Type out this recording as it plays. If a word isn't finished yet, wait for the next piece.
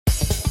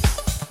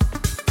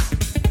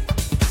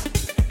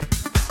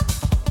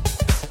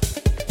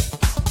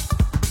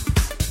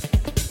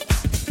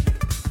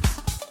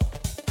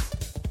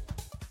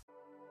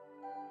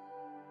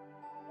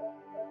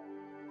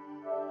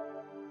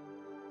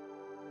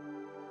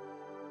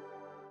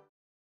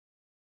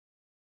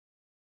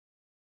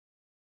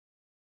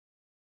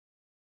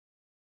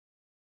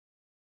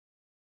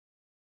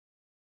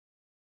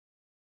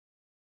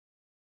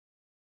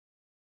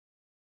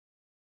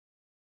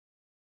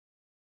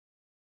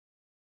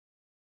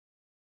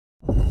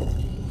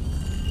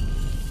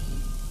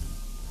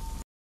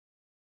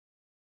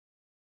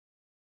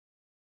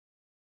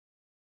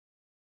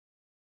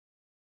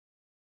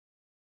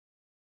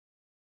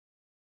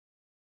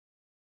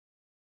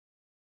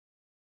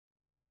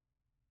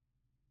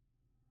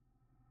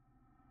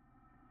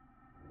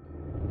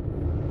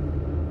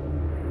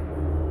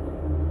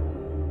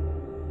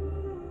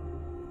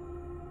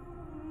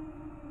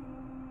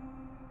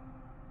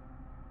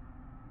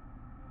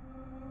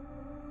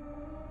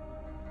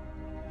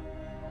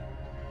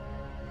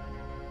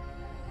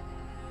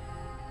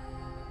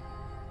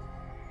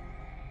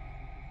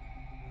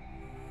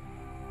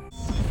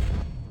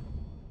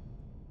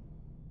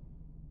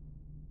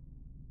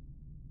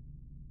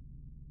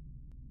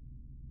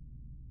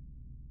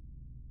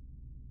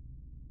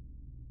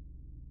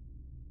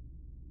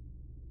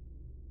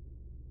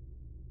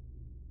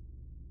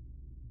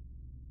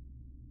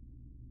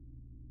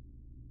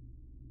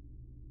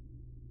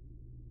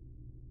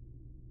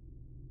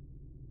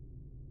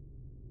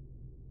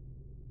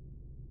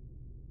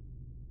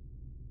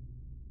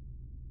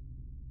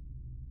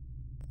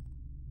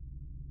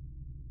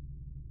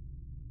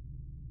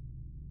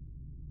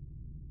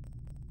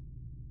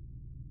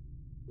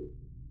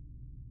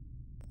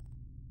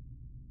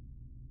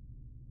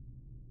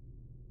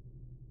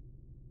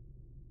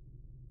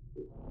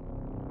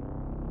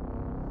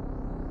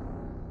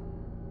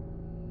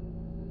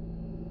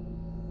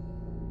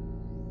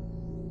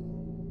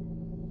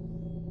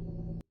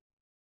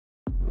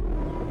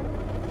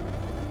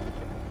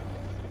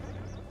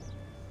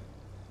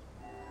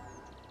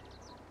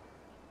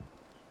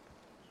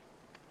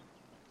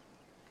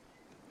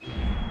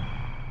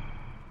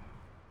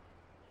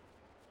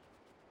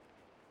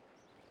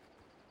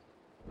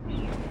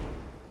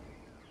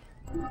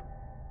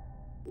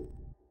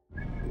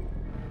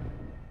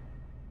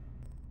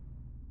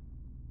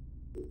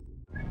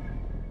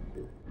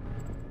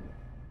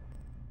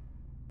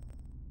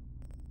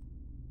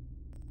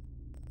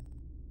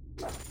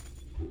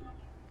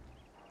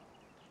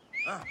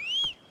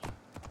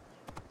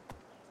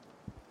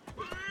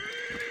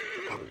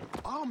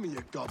Army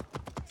you got,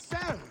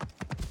 sir.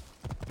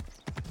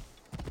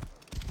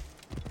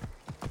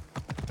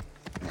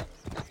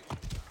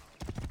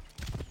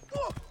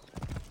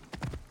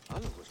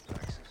 Άλλος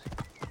πράξεις.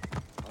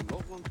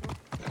 Αλόγων του.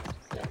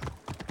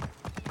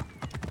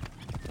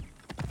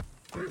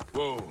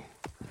 Whoa.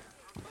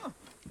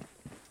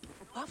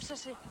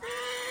 Πάυσασε.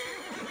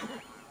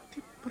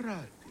 Τι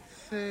πράτη,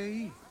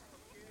 Θεοί.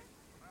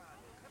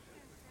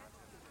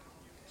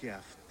 Και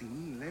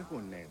αυτήν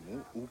λέγονέ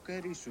μου,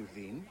 ούκαρη σου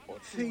δίν,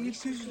 Θεοί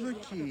της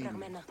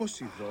δοκήν,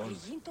 Ποσειδών.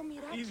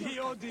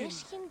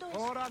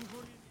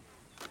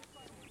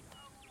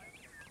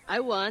 I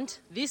want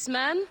this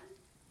man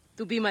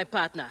to be my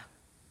partner.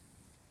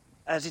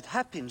 As it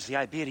happens, the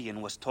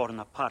Iberian was torn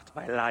apart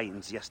by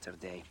lions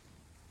yesterday.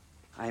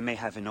 I may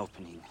have an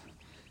opening.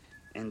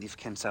 And if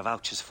Kensa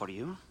vouches for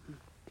you...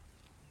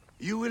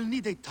 You will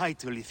need a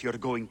title if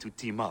you're going to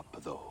team up,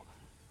 though.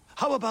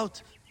 How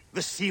about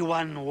the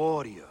C1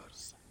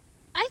 Warriors?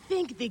 I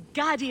think the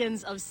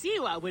Guardians of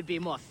Siwa would be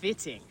more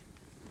fitting.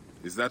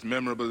 Is that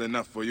memorable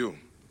enough for you?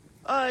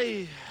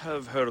 I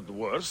have heard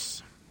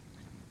worse.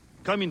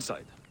 Come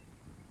inside.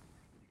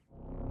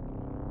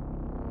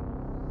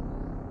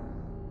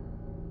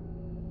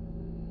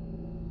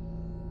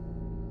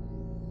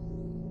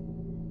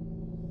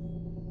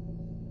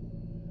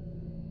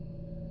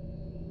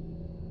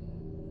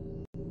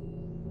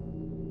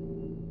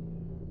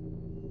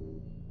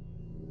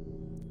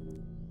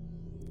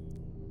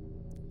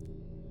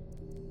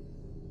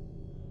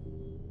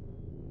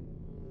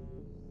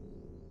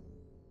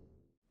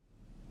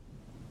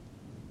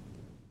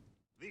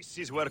 This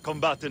is where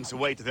combatants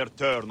wait their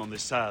turn on the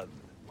sand.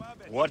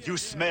 What you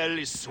smell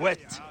is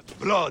sweat,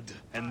 blood,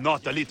 and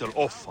not a little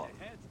offal.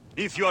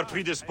 If you are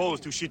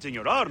predisposed to shitting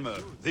your armor,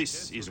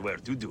 this is where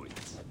to do it.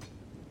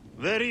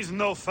 There is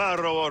no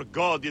pharaoh or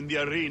god in the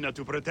arena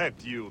to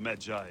protect you,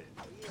 Magi.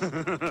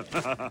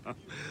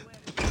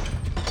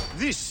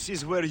 This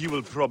is where you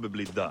will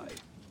probably die.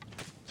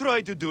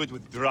 Try to do it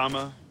with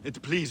drama.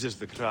 It pleases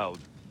the crowd.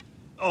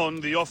 On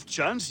the off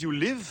chance you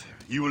live,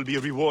 you will be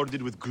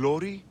rewarded with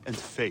glory and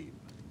fame.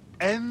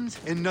 And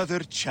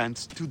another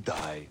chance to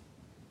die.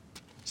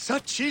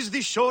 Such is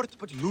the short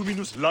but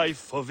luminous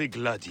life of a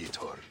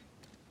gladiator.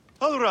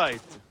 All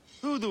right,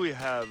 who do we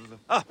have?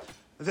 Ah,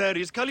 there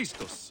is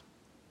Callistos.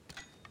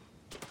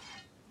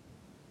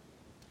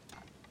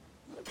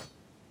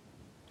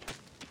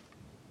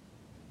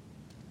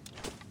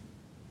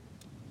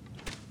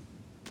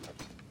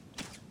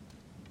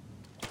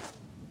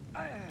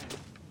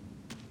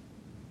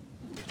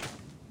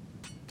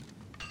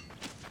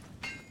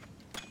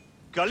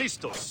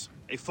 Callistos,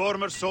 a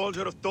former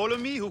soldier of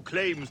Ptolemy who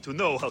claims to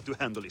know how to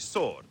handle his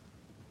sword.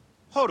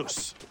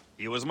 Horus,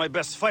 he was my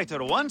best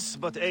fighter once,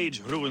 but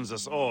age ruins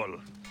us all.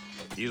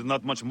 He's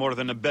not much more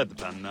than a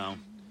bedpan now.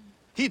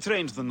 He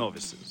trains the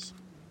novices.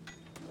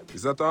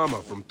 Is that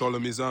armor from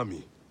Ptolemy's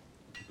army?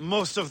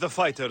 Most of the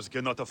fighters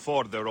cannot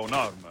afford their own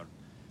armor.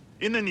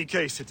 In any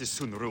case, it is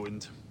soon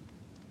ruined.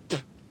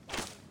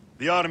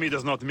 The army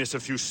does not miss a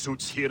few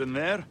suits here and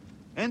there,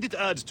 and it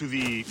adds to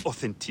the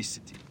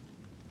authenticity.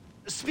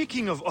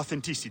 Speaking of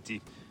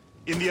authenticity,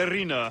 in the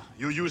arena,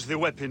 you use the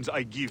weapons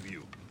I give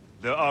you.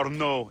 There are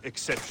no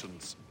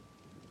exceptions.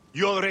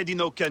 You already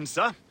know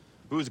Kensa,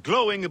 whose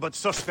glowing but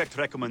suspect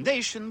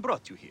recommendation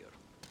brought you here.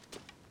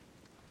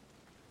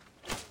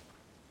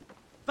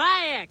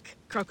 Bayek!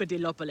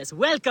 Crocodilopolis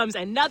welcomes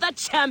another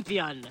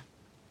champion!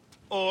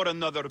 Or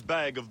another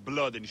bag of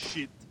blood and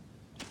shit.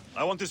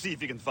 I want to see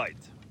if he can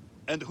fight.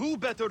 And who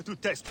better to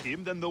test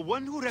him than the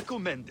one who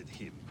recommended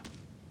him?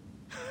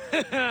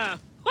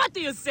 What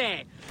do you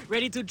say?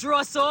 Ready to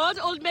draw a sword,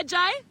 old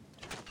Magi?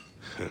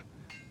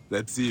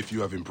 Let's see if you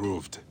have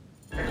improved.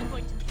 I'm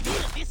going to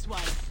feel this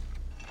one.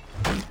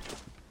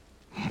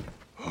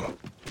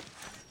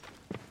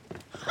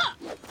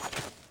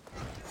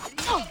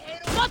 Oh,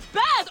 not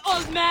bad,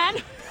 old man!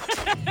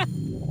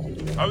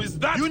 How is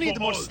that? You need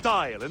more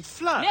style and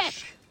flash. Nick,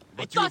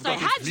 But I thought you've I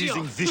got had a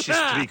pleasing, you. vicious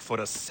streak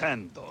for a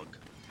sand dog.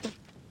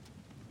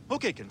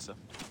 Okay, Kensa.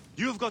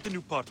 You've got a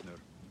new partner.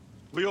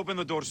 We open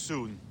the door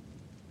soon.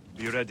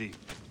 Be ready.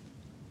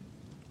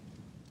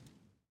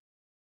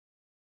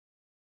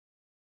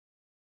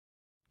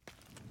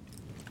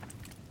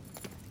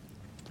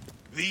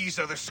 These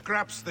are the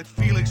scraps that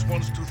Felix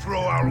wants to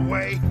throw our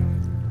way?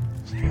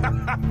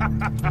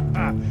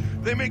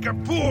 They make a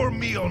poor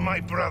meal, my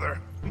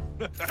brother.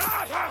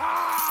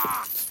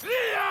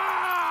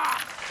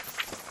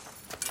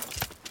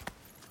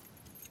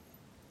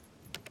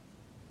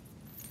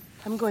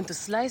 I'm going to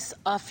slice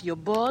off your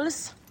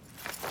balls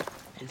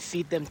and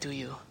feed them to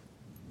you.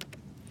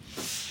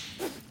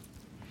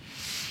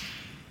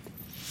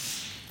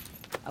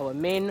 Our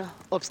main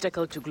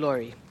obstacle to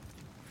glory.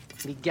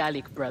 The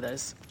Gallic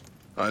brothers.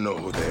 I know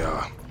who they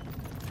are.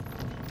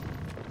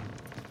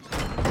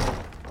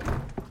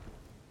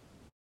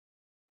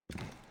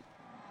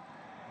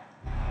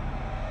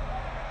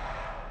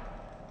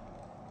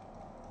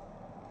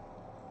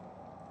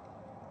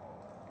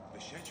 The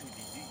schedule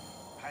indeed.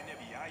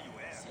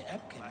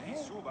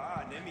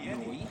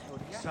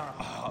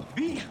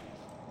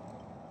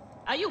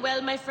 Are you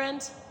well, my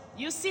friend?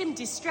 You seem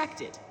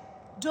distracted.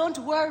 Don't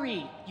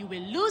worry. You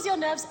will lose your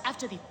nerves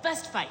after the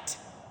first fight.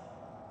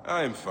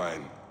 I'm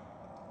fine.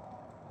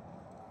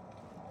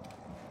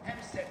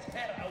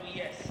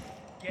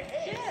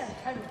 Yeah,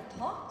 have you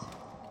talked?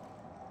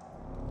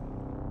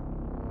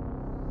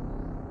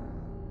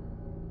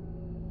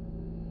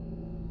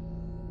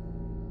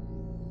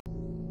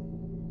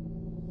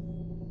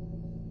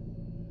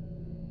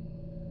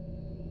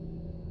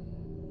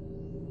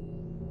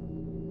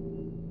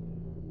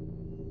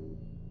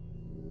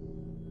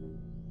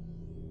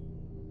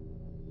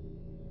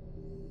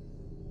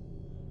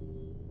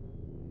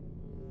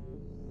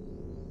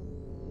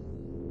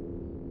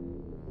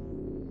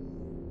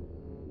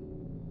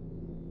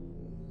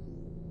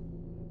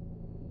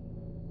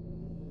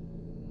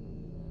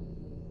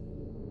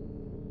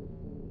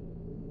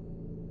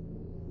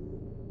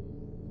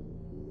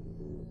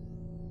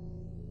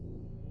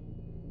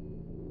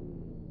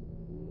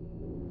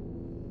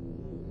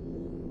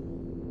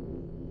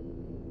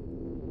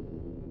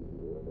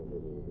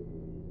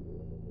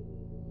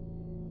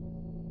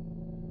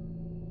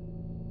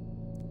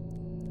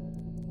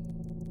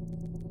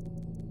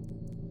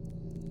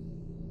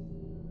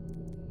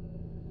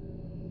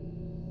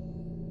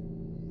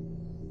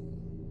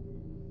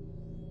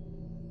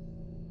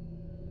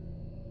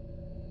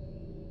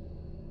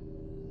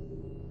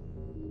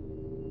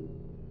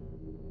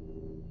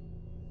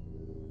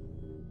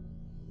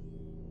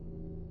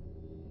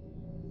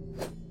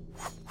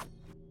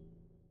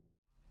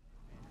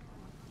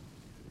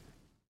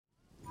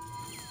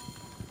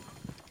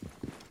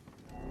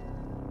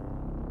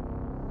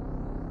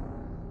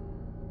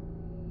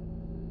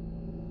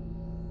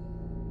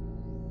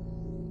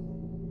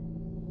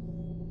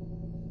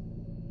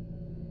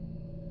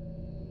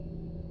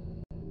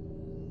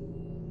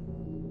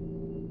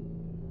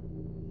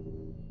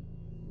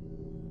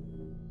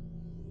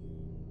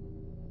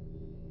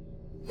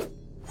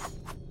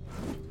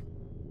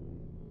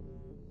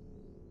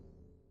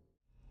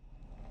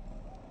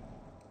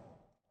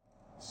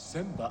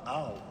 Simba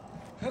Ow.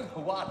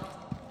 What?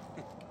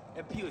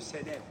 A pure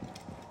sedem.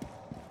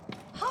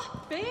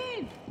 Ha,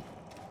 Bane!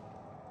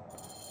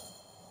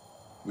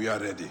 We are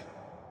ready.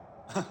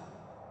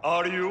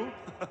 Are you?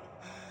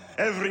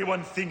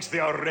 Everyone thinks they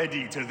are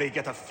ready till they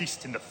get a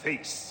fist in the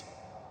face.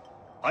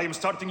 I am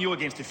starting you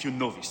against a few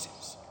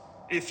novices.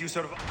 If you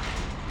survive...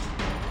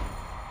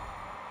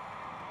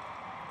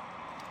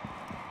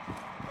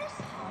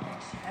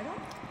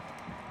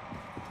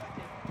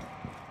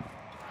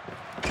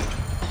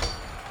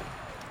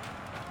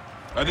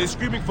 Are they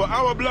screaming for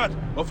our blood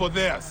or for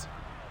theirs?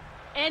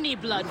 Any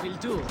blood will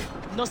do.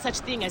 No such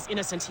thing as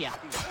innocent here.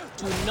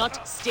 Do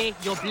not stay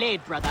your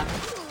blade, brother.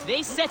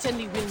 They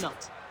certainly will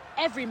not.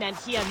 Every man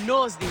here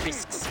knows the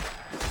risks.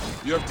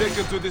 You have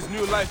taken to this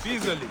new life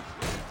easily.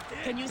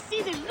 Can you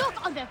see the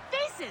look on their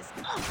faces?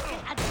 They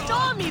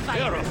adore me, They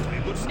are Viper. off to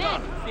a good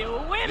start. Men, the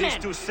women. These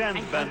two sand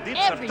I have bandits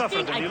are tougher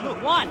everything than I you could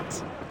look.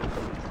 want.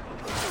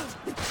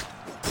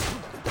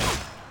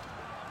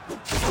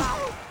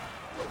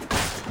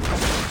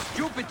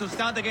 Stupid to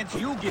stand against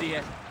you,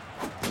 Gideon.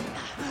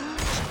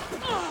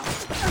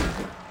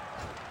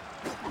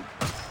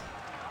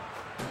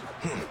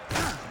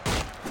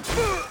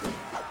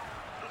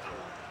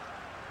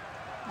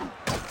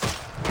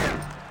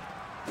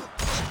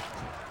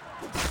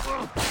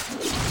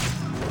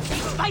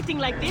 Fighting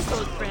like this,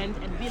 old friend,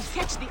 and we'll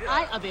catch the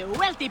eye of a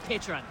wealthy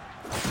patron.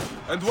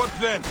 And what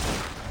then?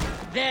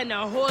 Then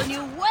a whole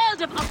new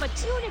world of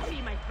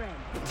opportunity, my friend.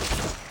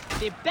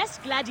 The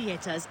best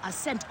gladiators are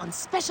sent on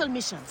special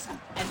missions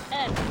and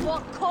earn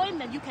more coin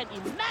than you can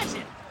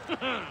imagine.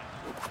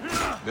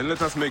 Then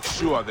let us make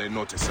sure they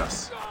notice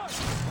us.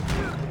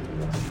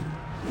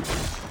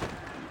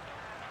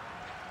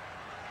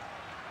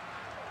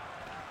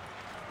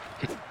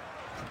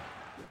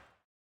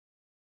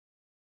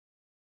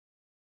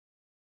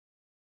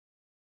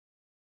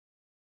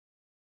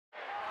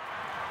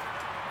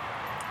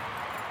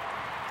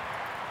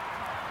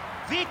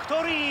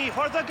 Victory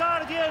for the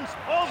Guardians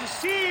of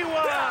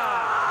Siwa!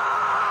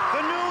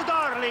 The new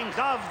darlings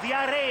of the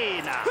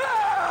arena!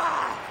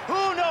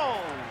 Who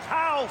knows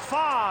how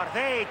far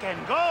they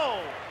can go?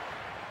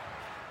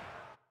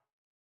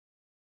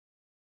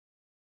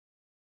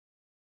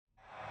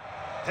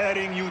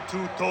 Pairing you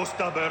two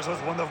toe-stubbers was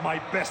one of my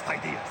best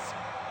ideas.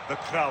 The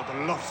crowd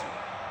loves you.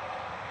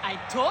 I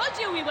told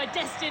you we were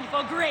destined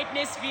for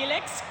greatness,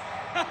 Felix.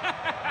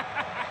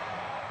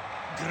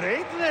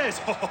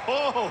 Greatness!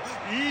 Oh,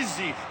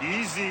 easy,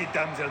 easy,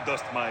 damsel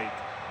Dustmite.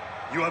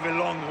 You have a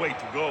long way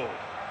to go.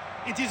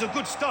 It is a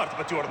good start,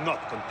 but you are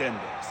not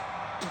contenders.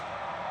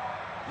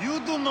 You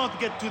do not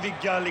get to the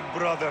Gallic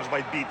brothers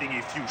by beating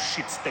a few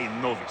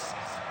shit-stained novices.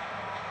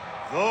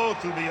 Though,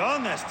 to be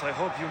honest, I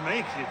hope you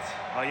make it.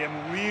 I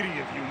am weary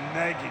of you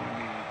nagging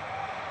me.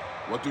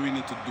 What do we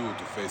need to do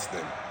to face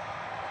them?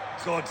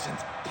 Gods and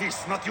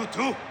peace, not you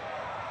two.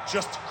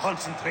 Just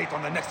concentrate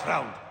on the next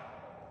round.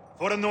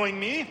 For annoying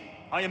me,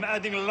 I am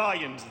adding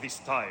lions this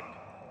time.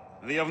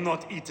 They have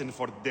not eaten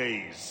for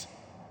days.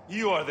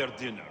 You are their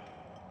dinner.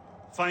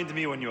 Find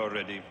me when you are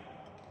ready.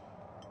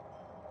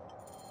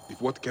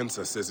 If what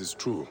Kensa says is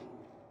true...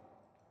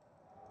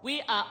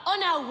 We are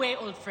on our way,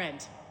 old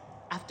friend.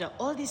 After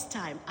all this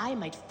time, I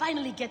might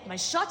finally get my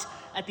shot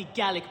at the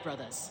Gallic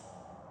brothers.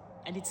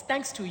 And it's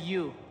thanks to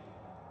you.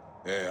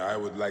 I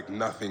would like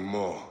nothing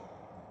more.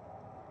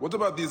 What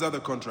about these other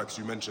contracts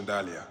you mentioned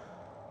earlier?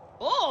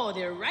 Oh,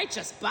 the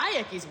righteous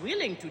Bayek is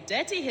willing to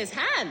dirty his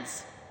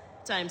hands.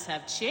 Times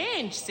have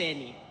changed,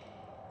 Seni.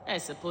 I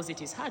suppose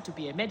it is hard to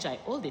be a Magi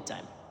all the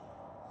time.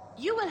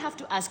 You will have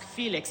to ask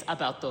Felix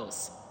about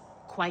those.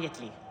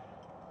 Quietly.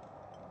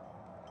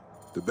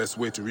 The best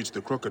way to reach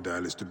the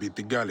crocodile is to beat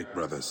the Gallic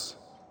brothers.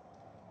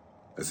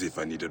 As if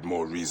I needed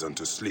more reason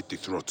to slit the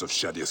throats of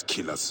Shadia's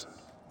killers.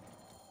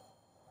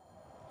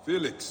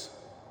 Felix,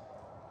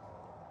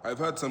 I've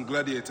heard some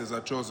gladiators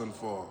are chosen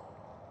for...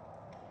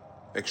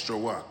 extra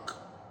work.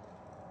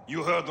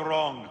 You heard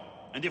wrong.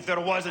 And if there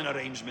was an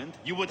arrangement,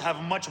 you would have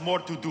much more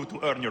to do to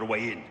earn your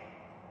way in.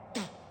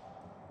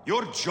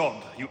 Your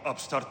job, you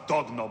upstart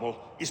dog noble,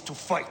 is to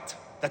fight.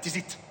 That is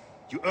it.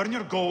 You earn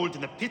your gold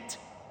in the pit,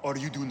 or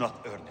you do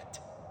not earn it.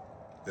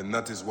 Then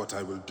that is what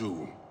I will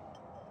do.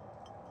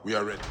 We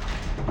are ready.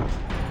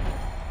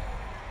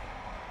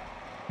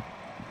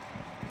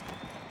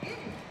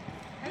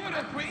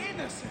 We're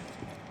innocent.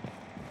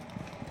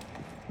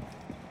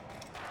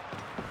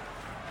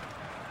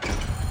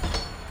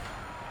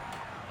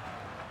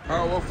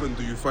 How often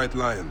do you fight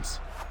lions?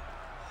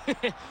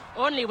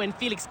 Only when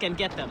Felix can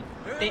get them.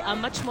 They are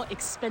much more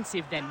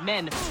expensive than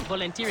men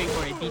volunteering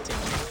for a beating.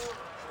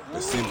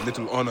 There seems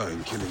little honor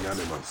in killing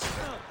animals.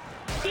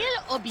 Kill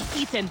or be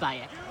eaten by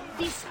it.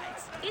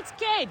 Besides, it's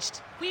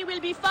caged. We will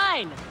be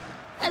fine.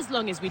 As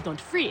long as we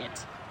don't free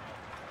it.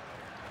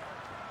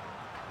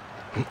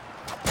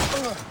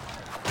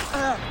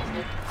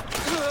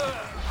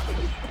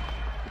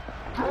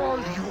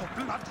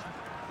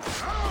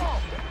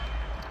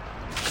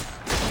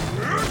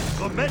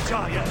 The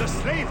Magi and the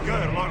slave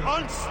girl are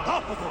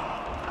unstoppable.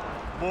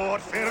 More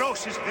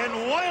ferocious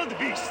than wild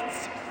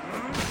beasts.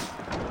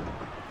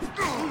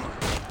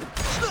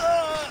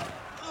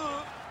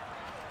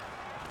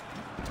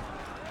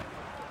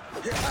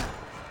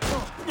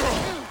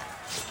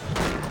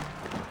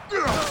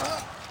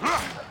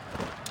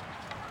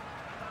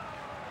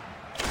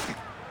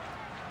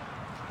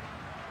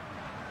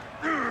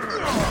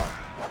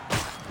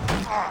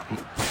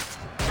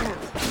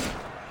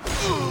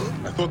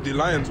 I thought the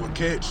lions were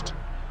caged.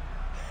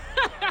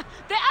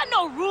 There are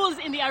no rules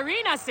in the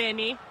arena,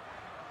 Seni.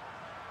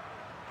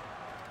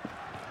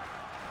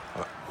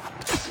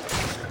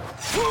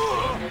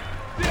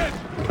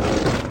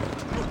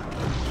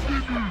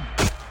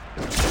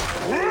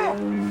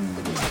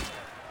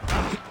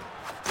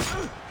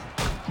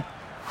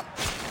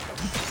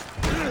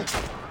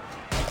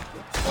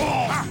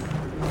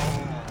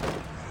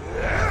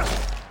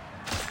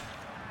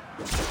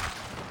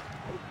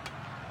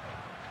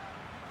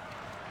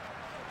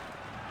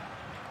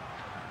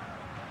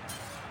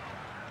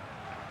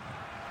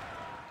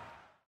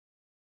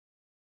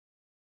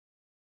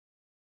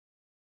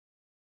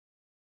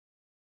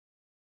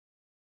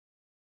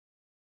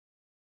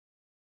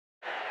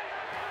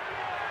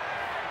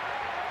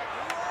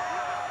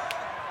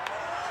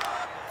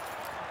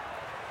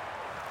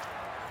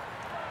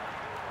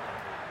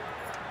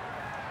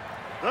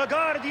 The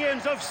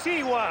Guardians of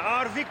Siwa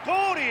are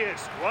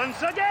victorious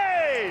once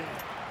again!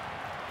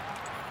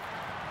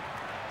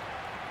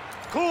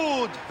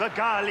 Could the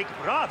Gallic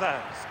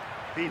brothers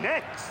be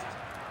next?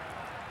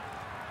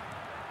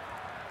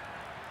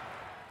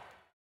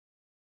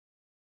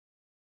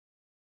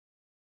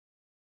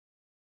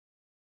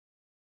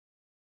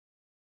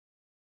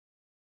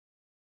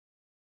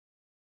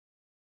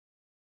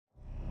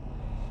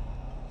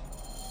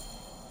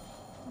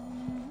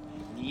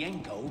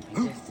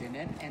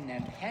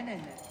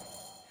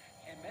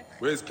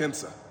 Where's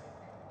Kensa?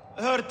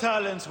 Her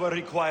talents were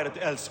required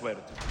elsewhere.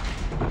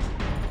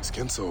 Is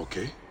Kensa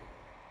okay?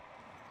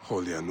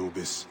 Holy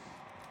Anubis.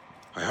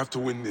 I have to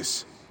win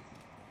this.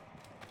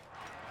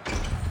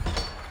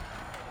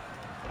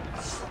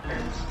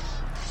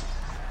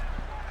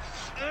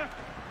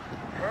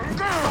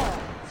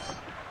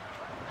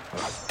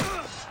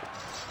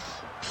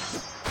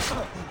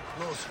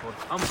 Close for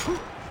comfort.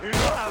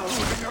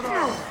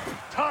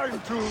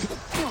 Time to...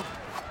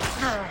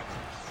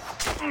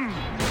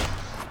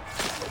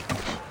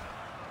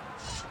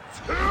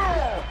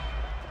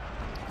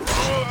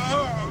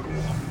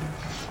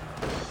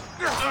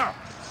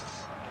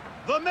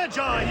 The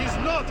Magi is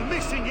not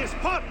missing his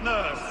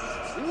partners!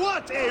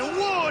 What a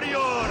warrior!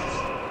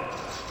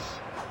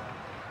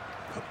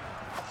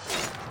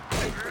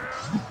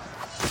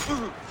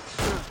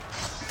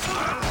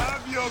 I'll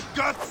have your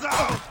guts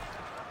out!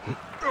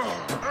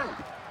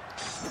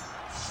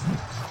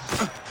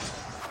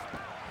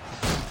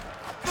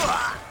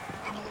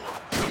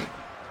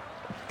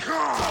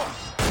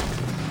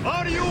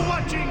 Are you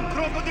watching,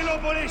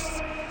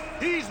 Crocodilopolis?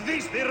 Is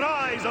this the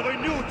rise of a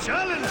new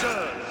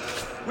challenger?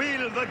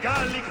 will the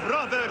Gallic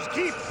brothers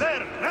keep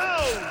their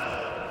crown?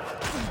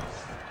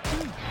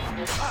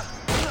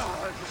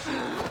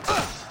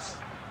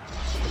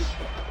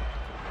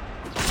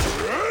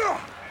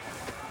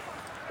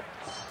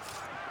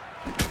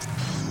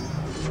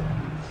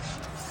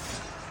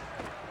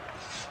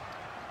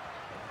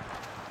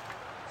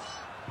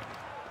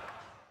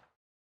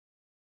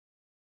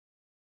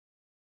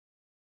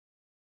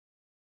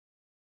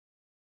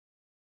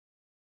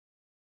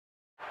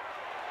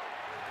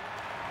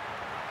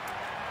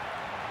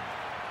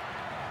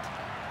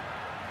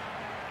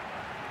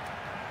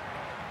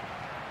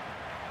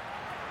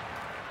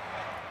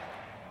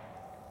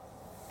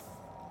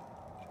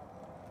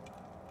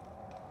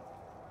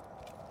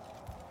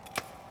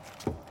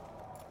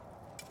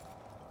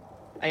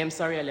 I am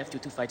sorry I left you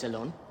to fight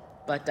alone,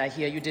 but I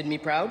hear you did me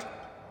proud.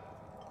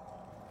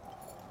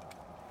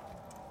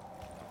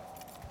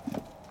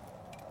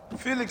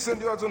 Felix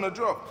sent you out on a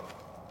job.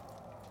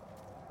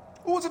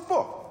 Who was it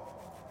for?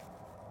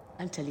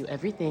 I'll tell you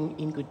everything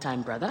in good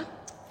time, brother.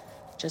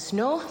 Just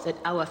know that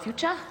our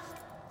future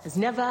has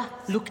never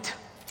looked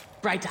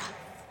brighter.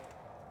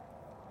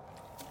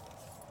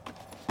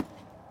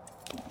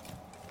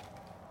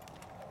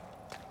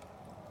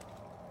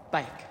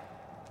 Bayek.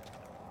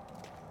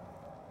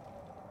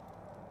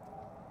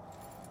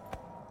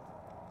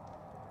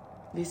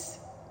 This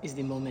is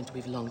the moment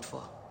we've longed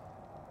for.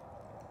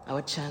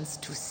 Our chance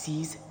to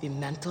seize the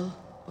mantle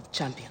of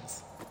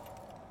champions.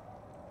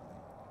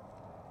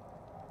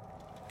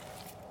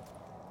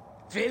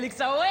 Felix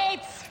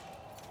awaits!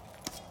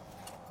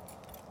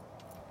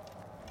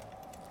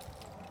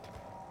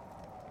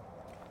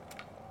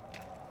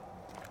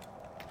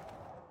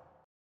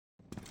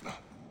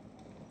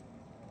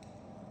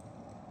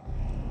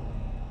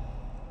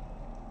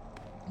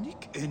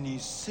 Nick eni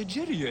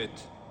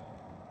sejeriet.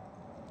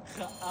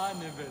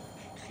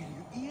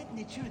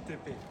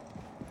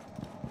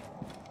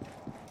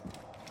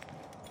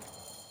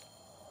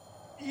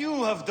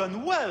 You have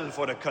done well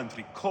for a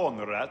country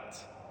corner rat.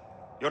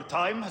 Your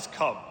time has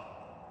come.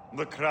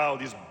 The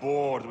crowd is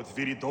bored with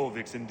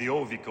Viridovics and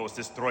Diovikos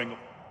destroying...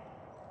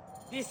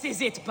 This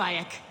is it,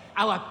 Bayek.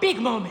 Our big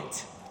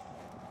moment.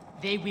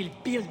 They will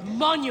build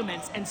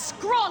monuments and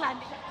scroll on...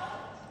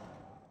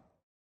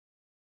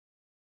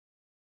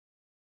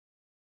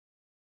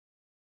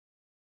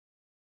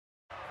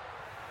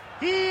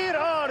 Here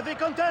are the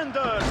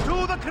contenders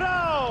to the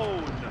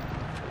crown!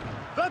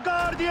 The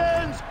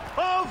Guardians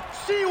of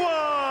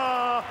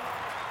Siwa!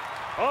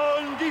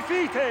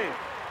 Undefeated!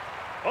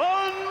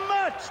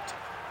 Unmatched!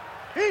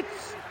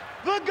 It's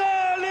the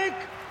Gallic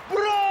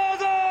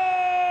Brothers!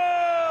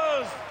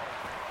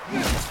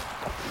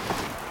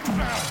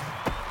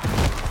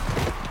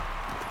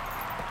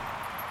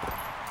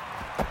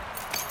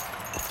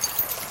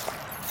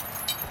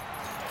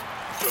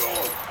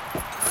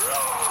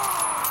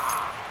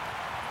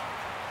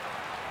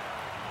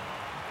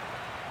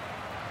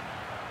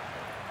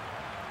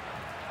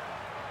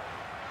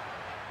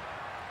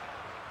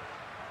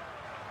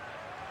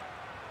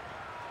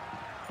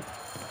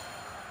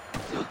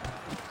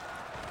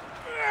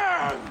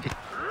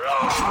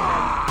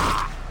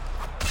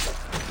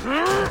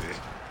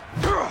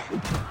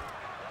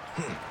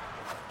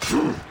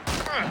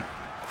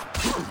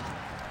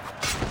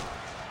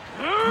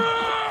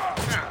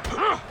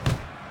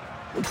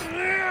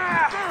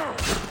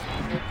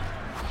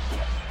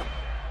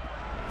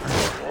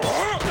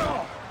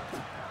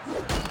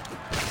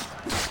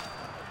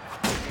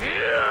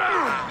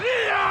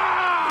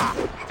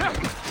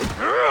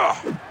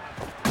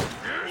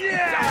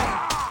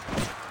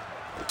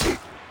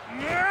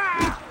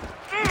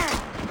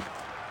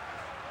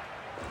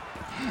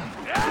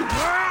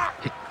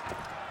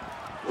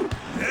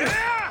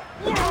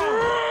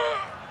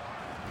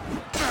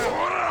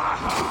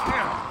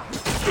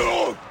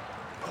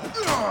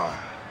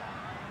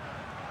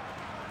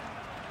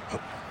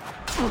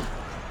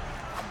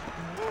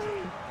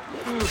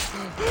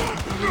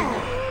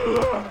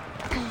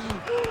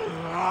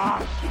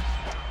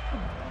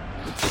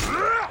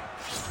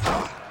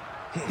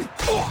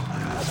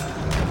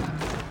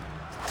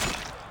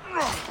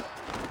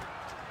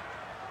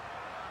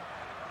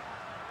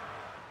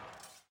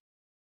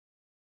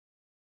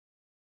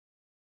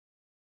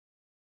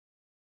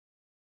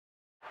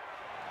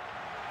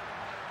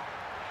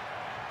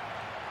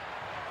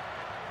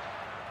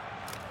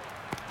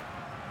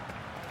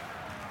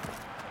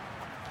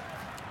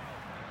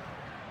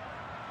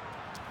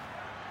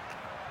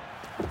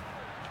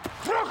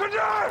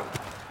 Crocodile!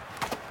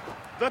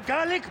 The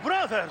Gallic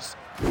Brothers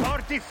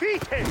are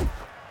defeated!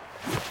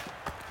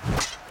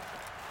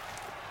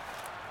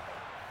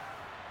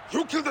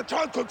 You killed a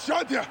child called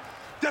Shadia!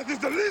 Death is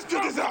the least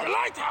you deserve!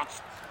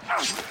 Lighthouse!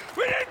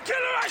 We didn't kill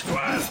her, I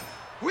swear!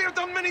 We have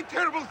done many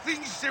terrible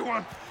things,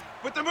 Siwan,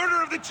 but the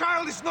murder of the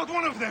child is not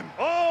one of them.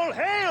 All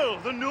hail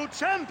the new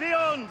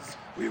champions!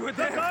 We were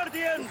The there.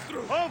 Guardians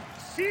of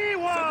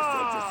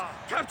Siwa!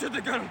 Captured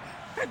the girl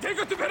and take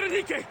her to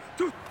Berenike,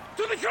 to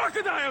the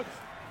crocodile!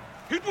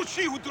 It was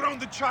she who drowned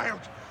the child,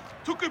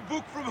 took a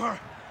book from her,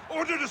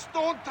 ordered a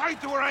stone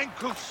tied to her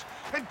ankles,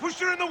 and pushed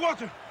her in the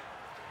water.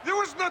 There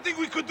was nothing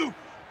we could do.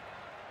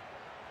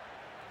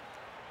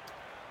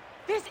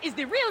 This is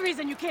the real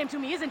reason you came to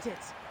me, isn't it?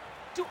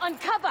 To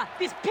uncover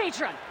this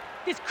patron,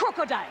 this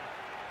crocodile.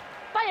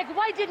 Bayek,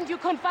 why didn't you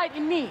confide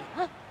in me?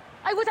 Huh?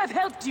 I would have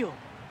helped you.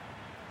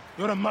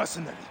 You're a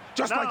mercenary,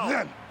 just like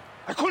them.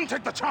 I couldn't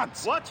take the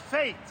chance. What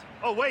fate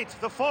awaits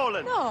the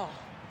fallen? No.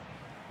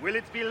 Will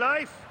it be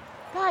life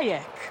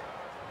Bayek,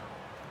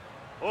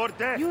 or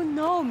death? you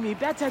know me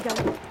better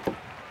than...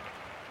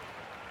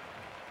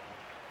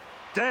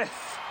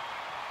 Death!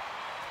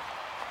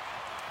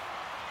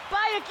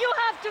 Bayek, you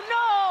have to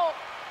know!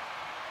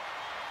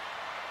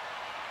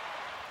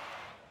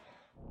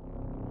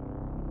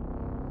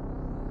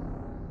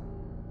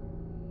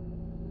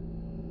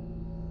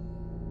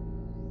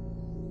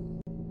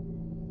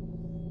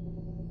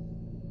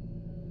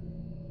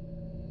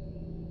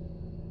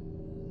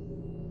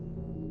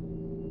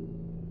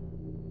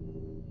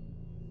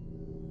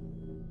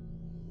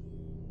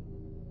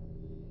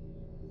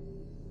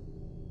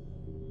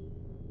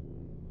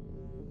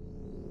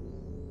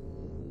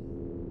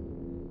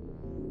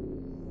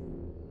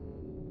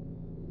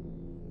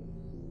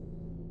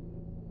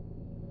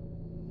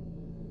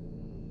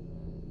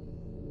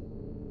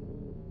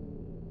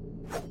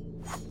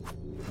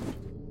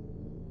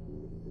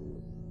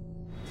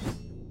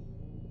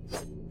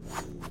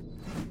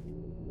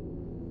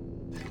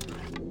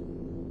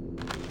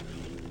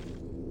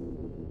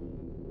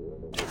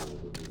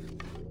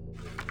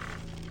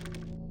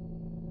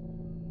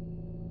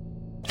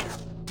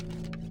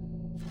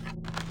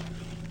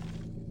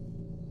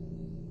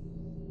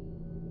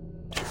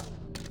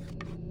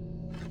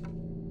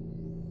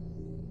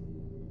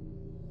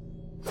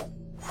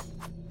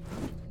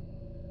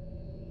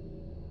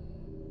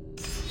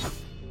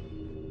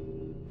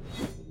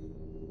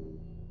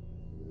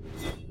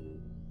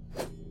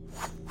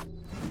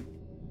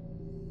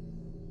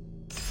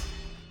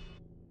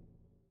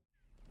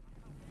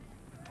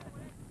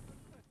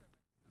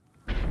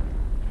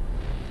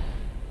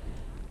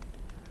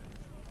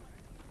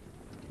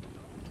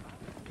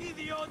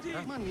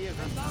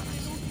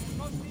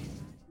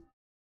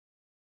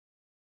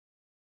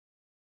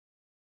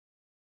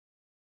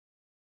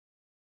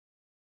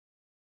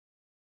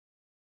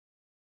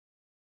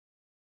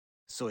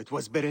 So it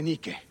was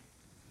Berenike.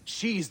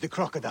 She is the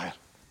crocodile.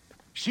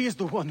 She is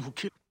the one who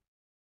killed...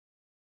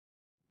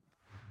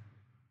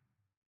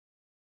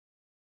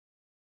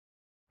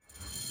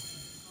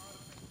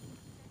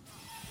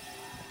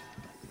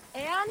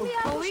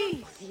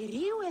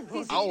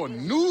 Our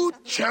new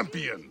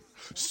champion!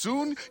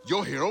 Soon,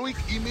 your heroic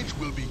image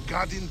will be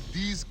guarding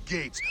these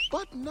gates.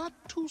 But not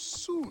too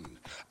soon.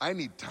 I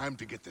need time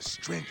to get the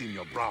strength in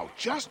your brow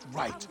just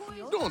right.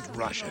 Don't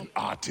rush an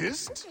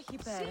artist.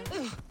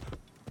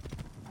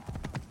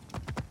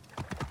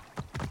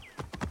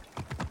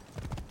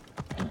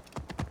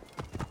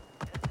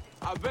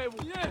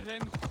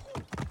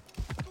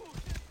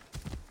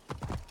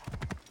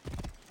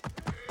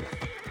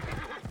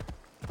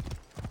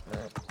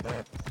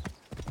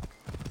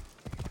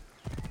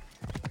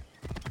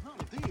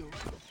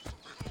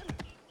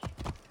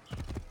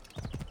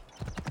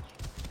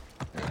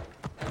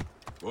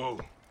 Whoa.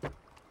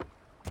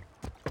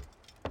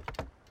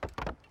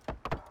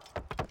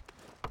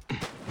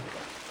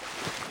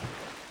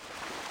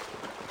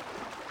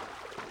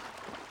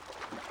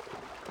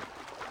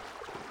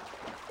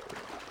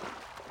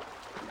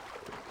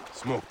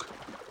 Smoke.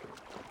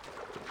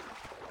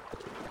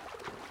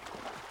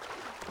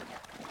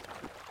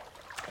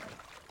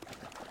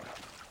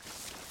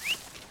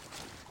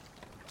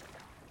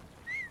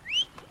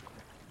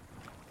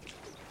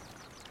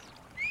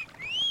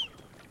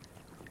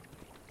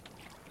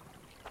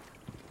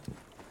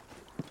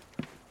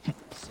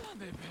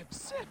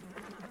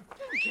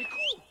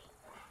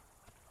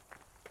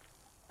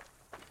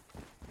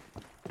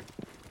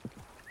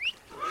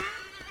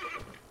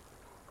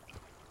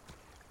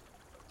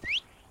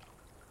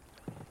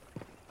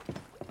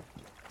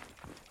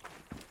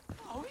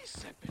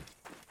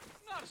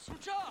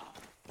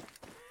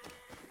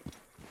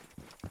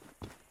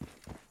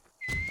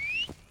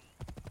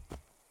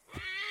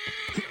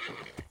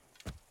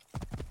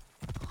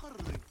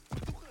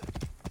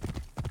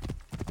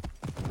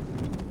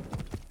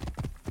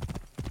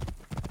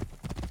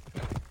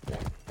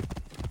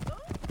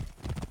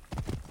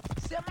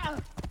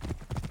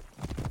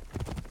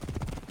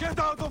 Get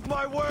out of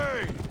my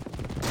way!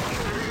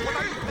 What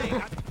are you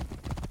saying?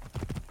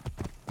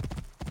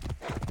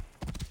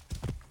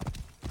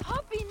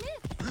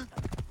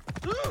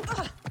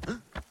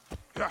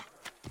 Yeah.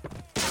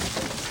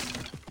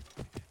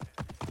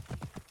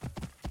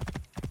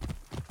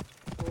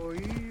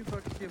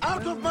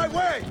 Out of my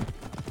way!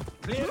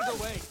 Clear the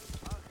way.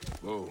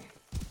 Whoa.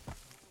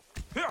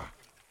 Yeah.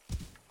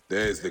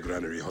 There's the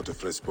granary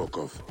Hotefres spoke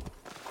of.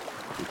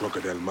 The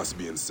crocodile must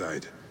be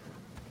inside.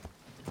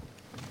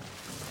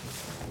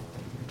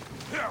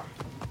 Yeah.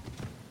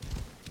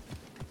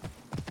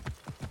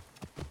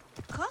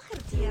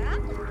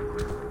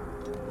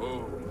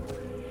 Whoa.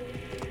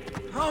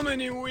 How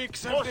many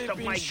weeks have they Most of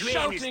been my grain is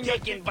shouting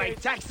at taken the by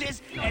gate?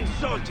 taxes and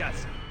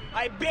soldiers.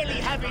 I barely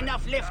have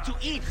enough left to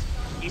eat.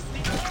 Is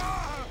this...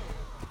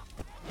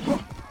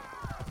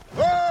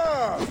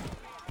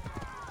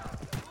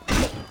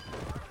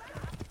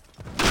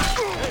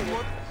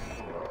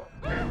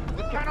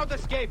 We cannot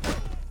escape!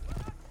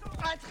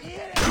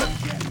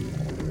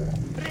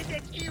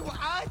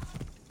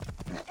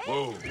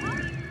 Whoa.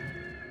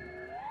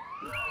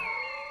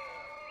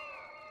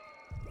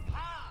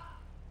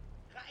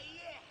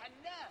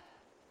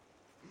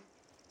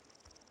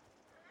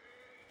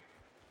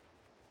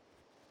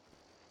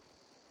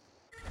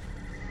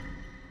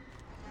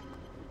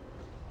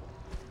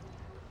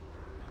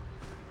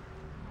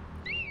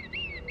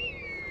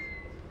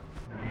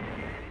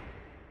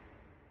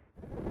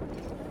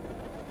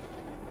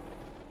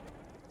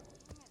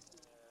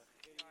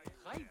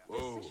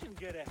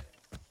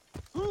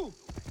 Who?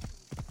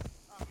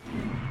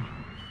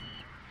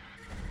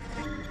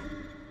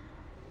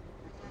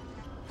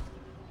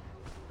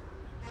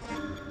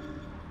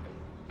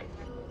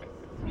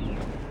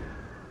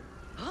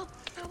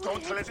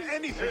 Don't let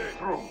anything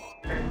through.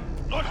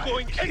 Not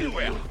going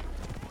anywhere.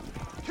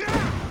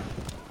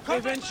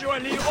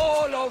 Eventually,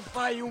 all of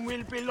Fayum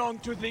will belong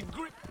to the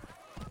grip.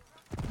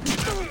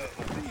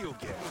 You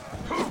get.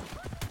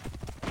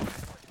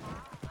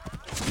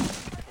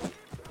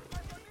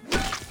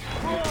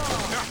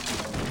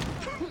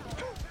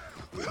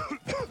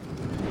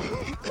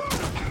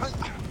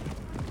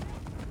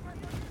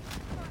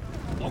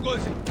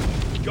 Ogozi,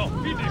 you're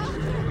finished.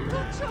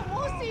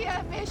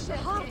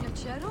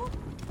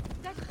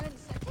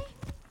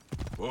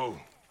 Whoa.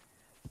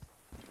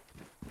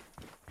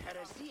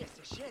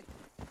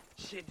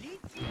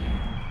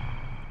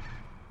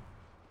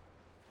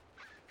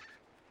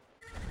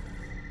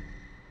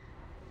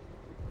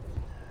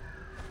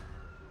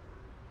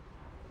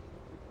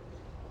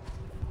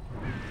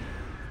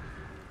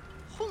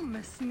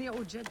 حمسني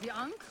وجدي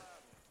عنك.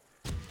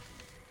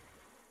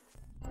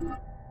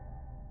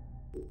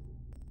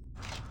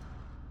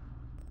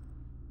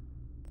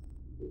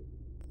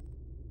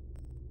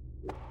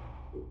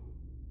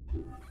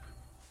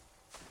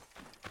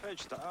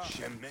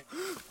 Shemme.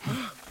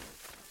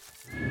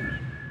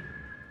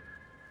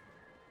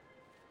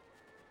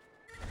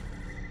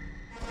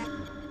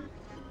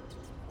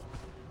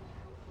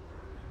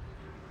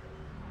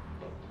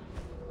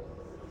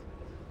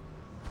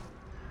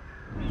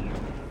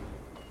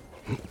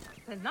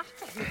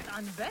 فلنحتفظ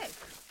عن باك.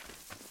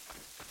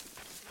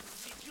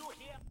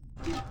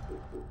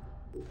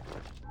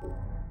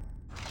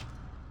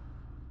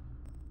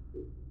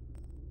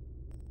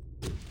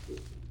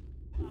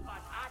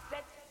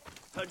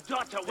 Her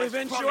daughter was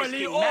Eventually, promised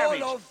in all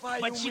marriage, of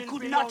Fayum but she will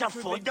could belong not to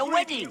afford the the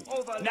wedding. great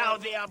overlord. Now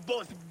they are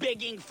both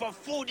begging for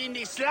food in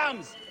the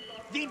slums.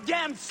 The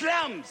damn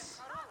slums!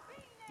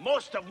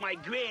 Most of my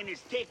grain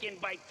is taken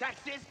by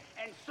taxes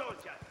and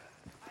soldiers.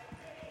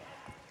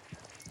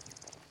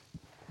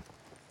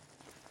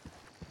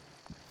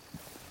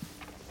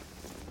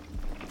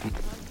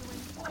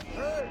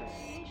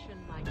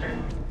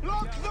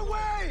 Block the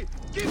way!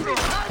 Give me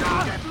time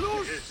to get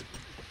loose!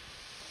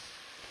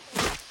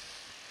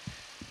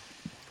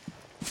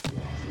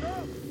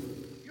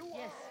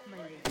 Yes, my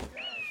lady.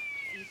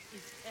 It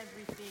is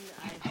everything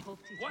I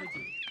hoped it would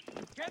be.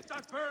 Get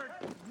that bird!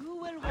 You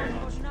will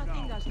want for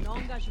nothing as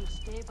long as you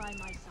stay by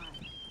my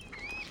side.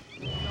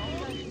 As long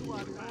as you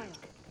are loyal.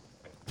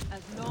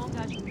 As long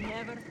as you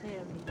never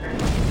fail me.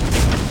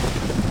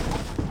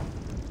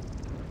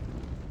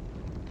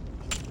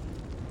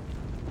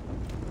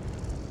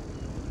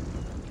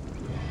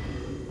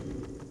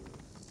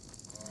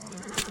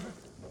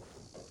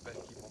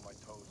 Better keep on my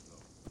toes,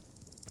 though.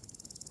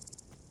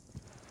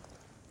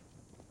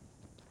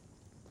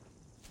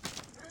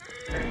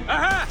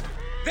 Aha!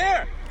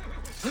 There!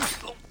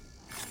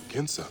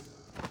 Kensa,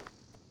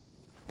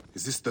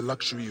 is this the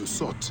luxury you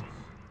sought?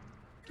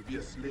 To be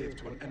a slave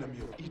to an enemy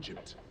of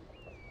Egypt?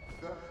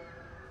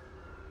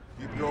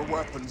 Keep your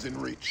weapons in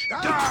reach.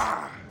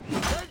 Ah!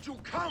 Where'd you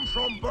come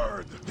from,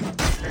 bird?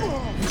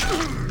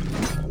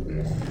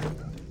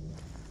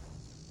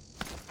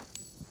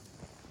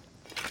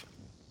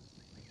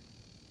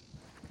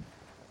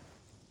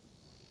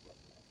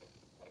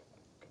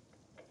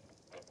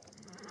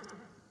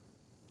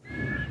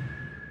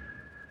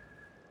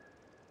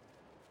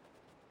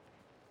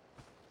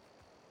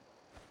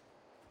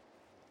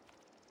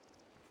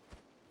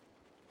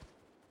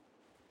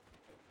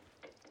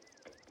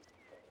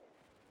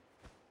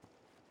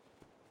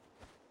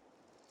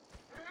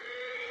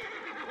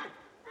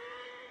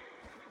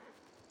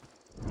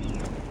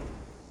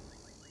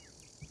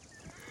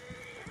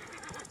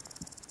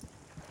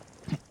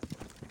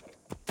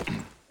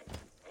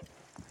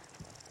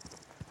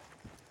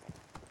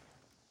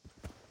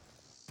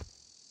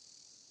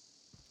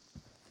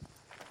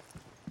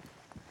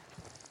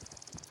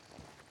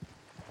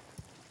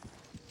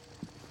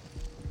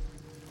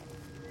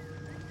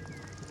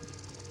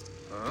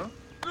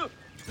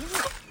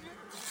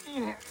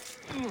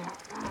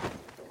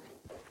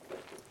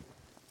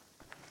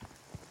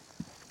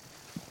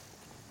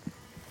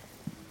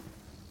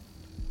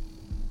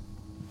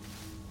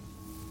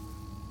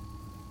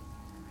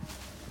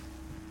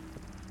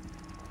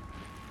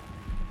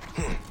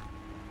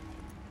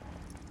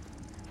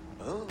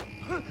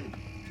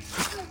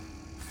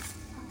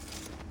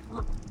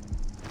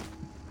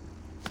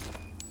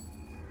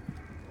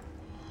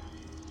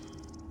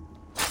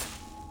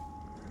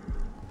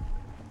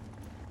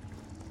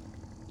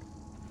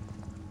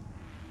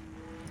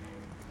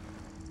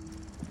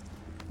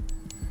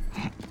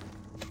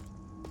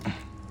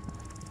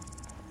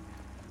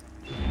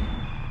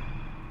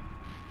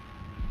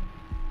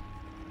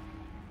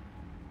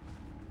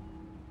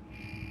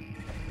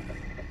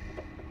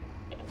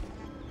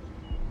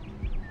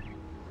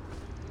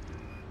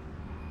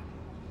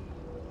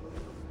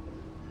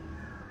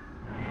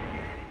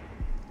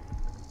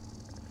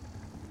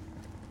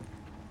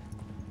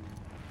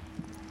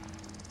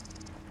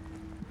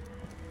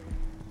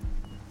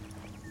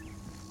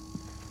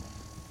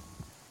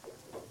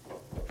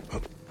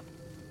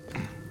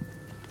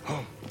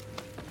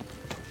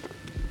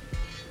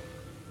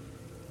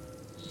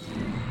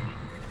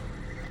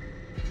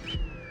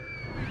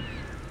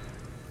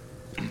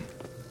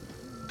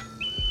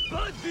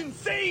 That's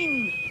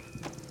insane!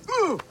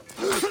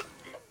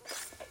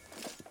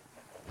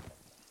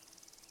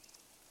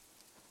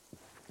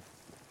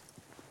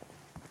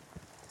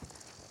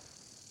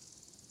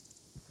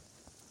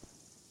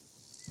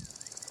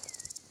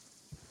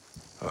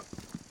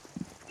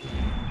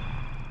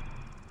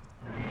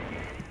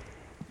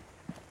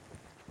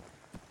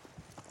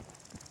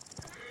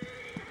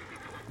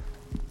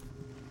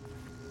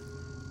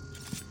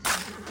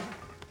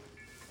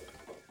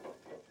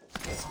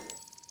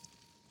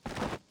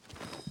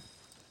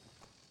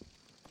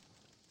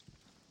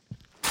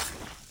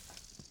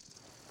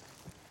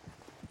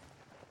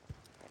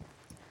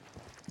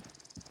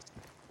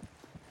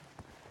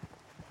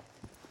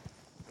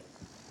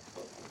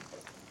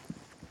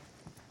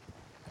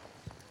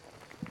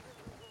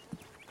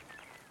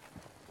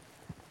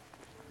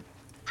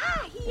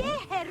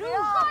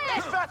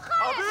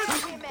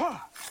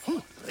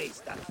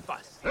 Raise that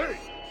fuss.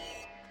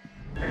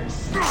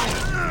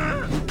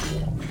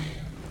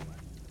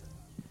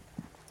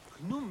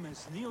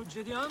 Gnumes neo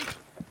Gideon?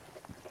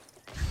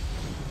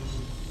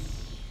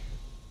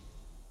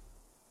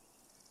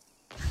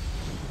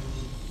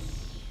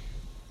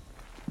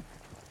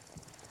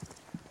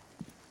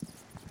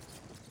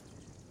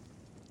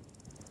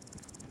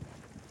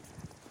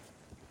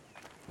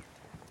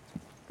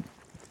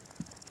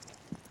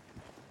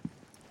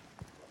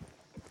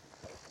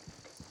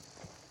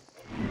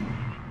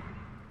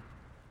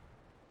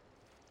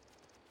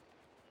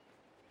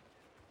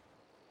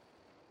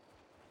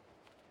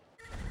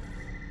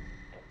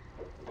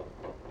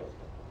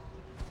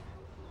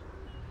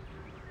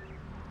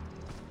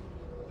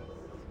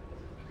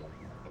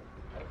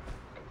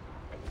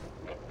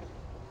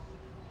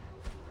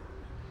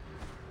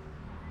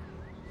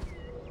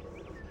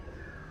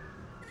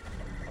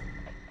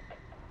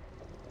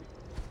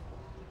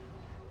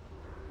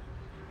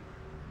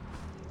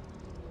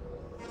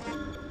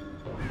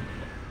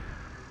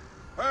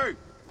 Hey!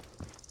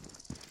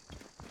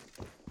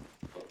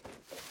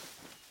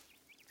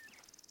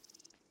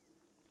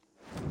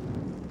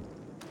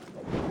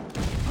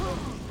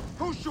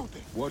 Who's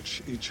shooting?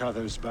 Watch each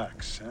other's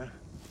backs, eh?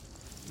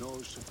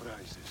 No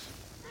surprises.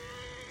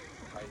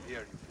 I hear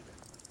you, Philip.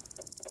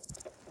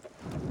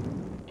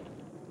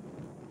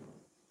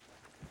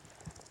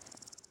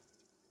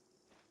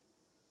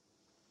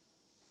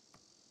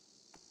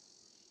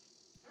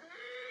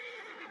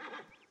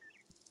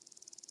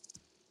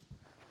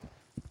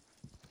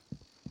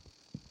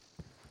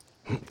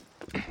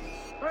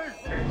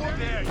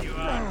 There you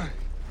are.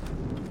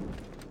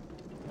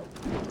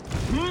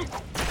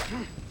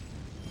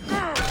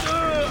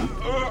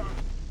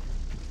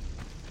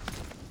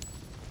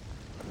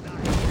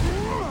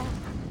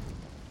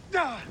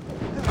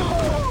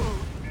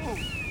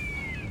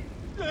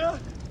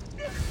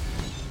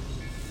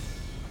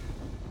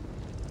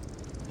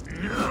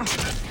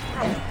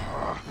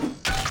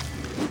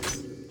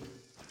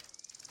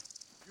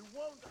 You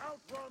won't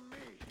outrun me.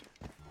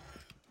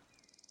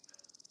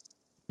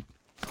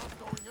 Not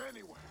going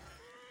anywhere.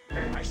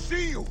 I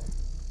see you.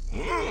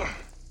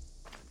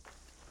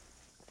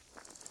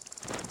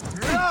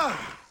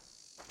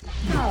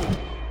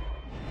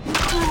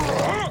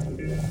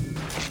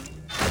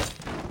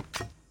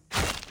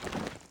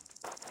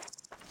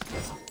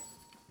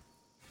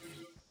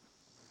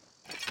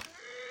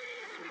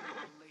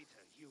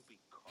 Later, you'll be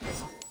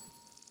caught.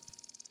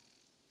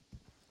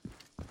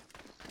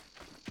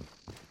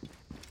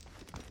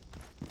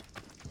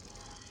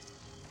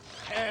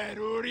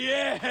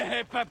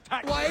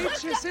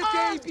 Łajcie se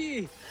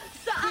tejbi!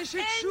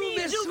 Wyszedł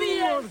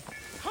mesur!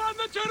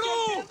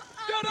 Hamateru!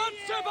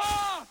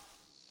 Garanceba!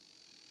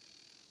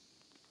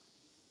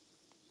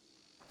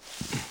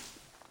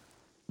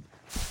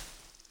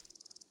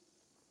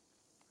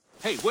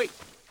 Hey, wait!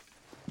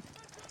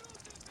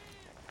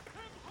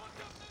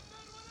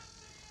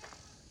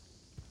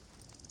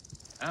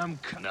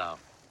 Now.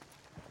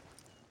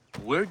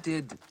 Where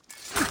did...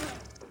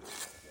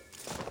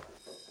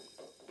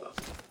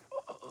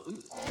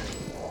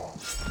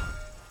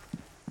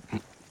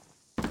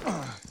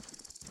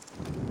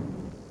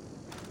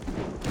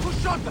 Who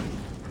shot them?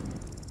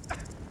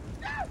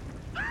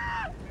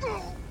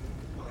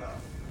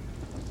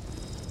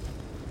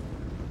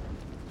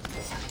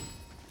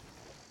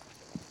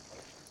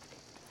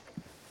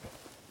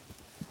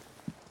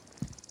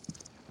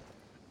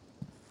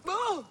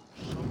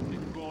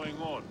 Something going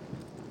on.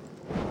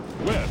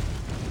 Where?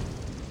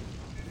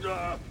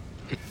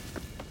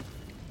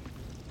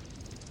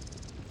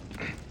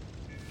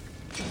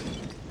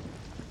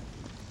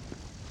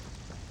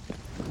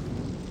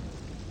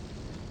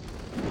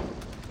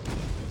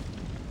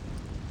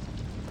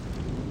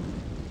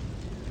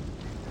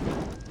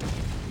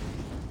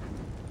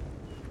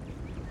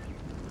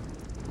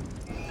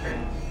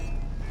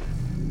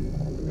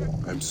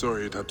 I'm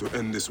sorry it had to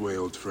end this way,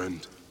 old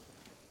friend.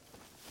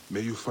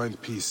 May you find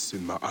peace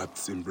in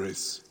Ma'at's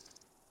embrace.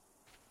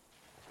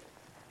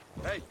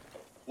 Hey,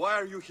 why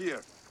are you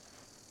here?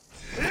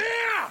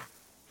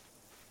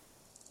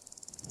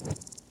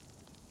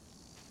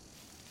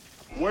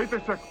 Wait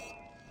a sec.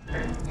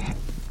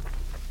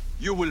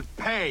 You will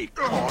pay,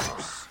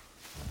 corpse!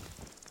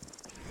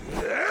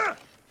 Hey,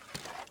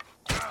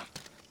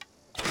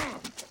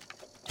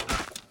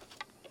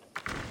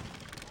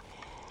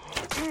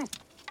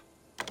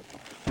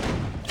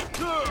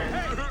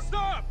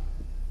 stop!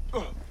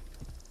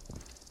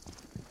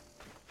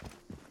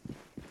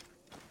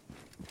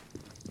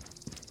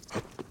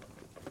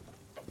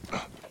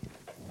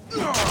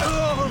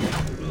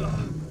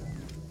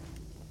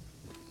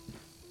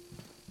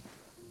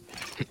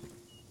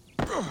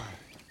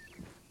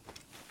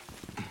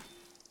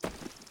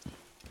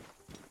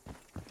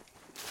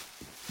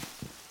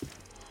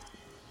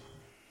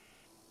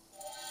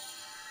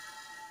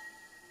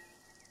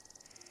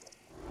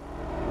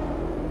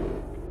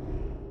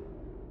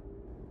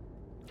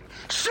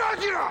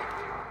 Shadia!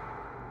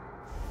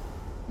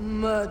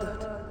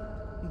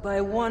 Murdered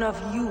by one of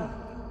you.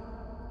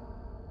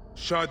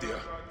 Shadia.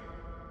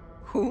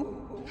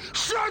 Who?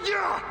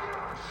 Shadia!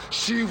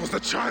 She was the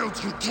child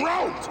you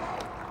drowned!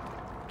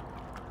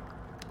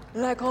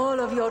 Like all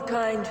of your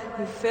kind,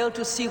 you fail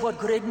to see what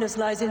greatness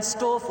lies in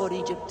store for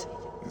Egypt.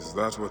 Is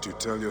that what you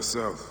tell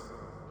yourself?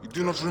 You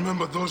do not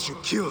remember those you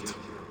killed.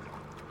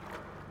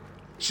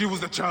 She was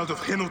the child of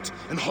Henut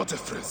and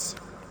Hotefres.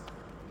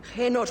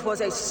 Henot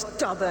was a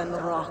stubborn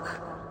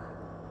rock.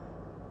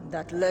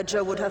 That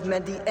ledger would have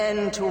meant the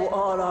end to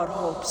all our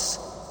hopes.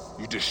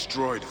 You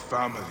destroyed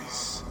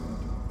families.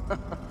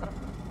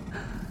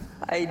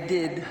 I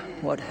did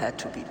what had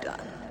to be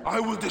done. I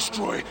will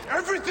destroy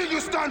everything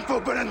you stand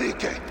for,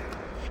 Berenike!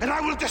 And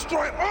I will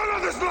destroy all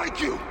others like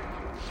you!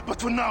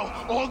 But for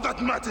now, all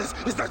that matters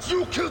is that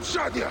you killed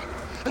Shadia!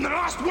 And the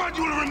last word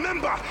you will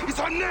remember is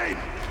her name!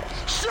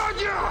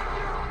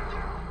 Shadia!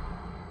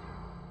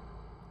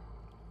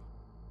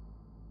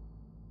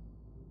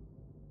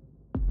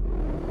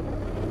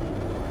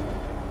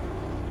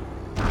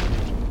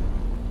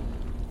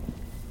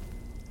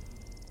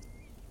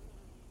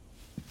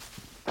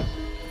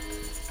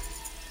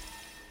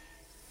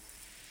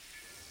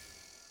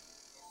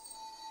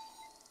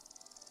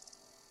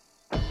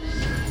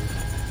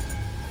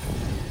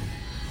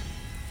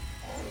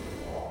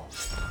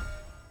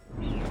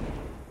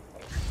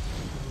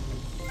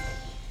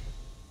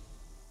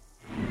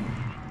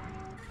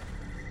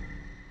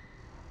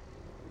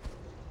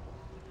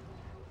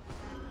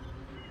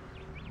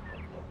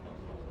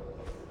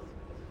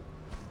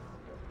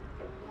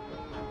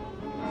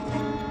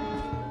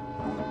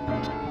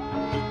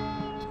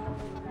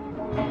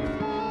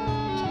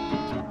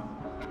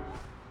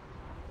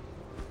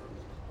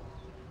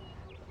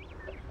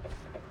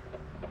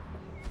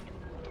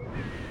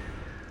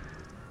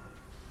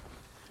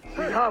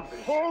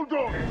 Hold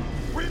on!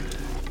 We...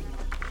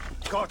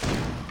 Got you.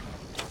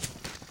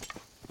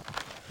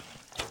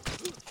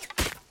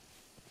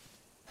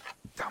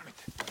 Damn it.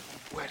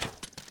 Where?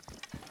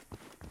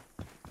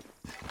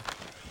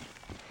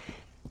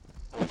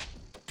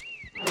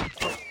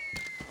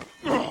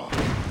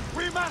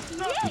 We must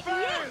not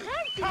fail!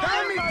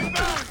 Damn it!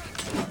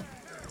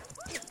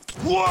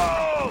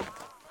 Whoa!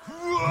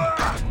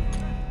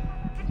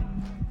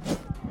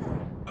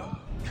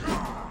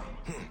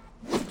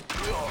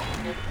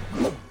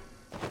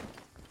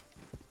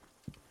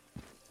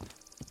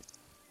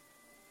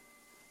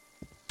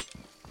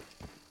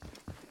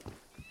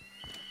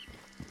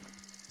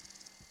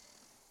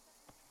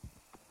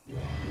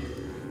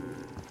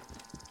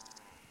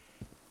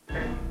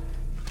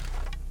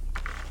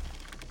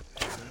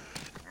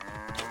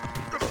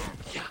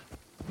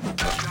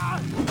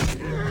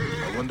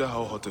 I wonder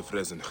how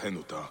Hotefres and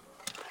Henut are.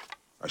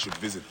 I should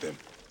visit them.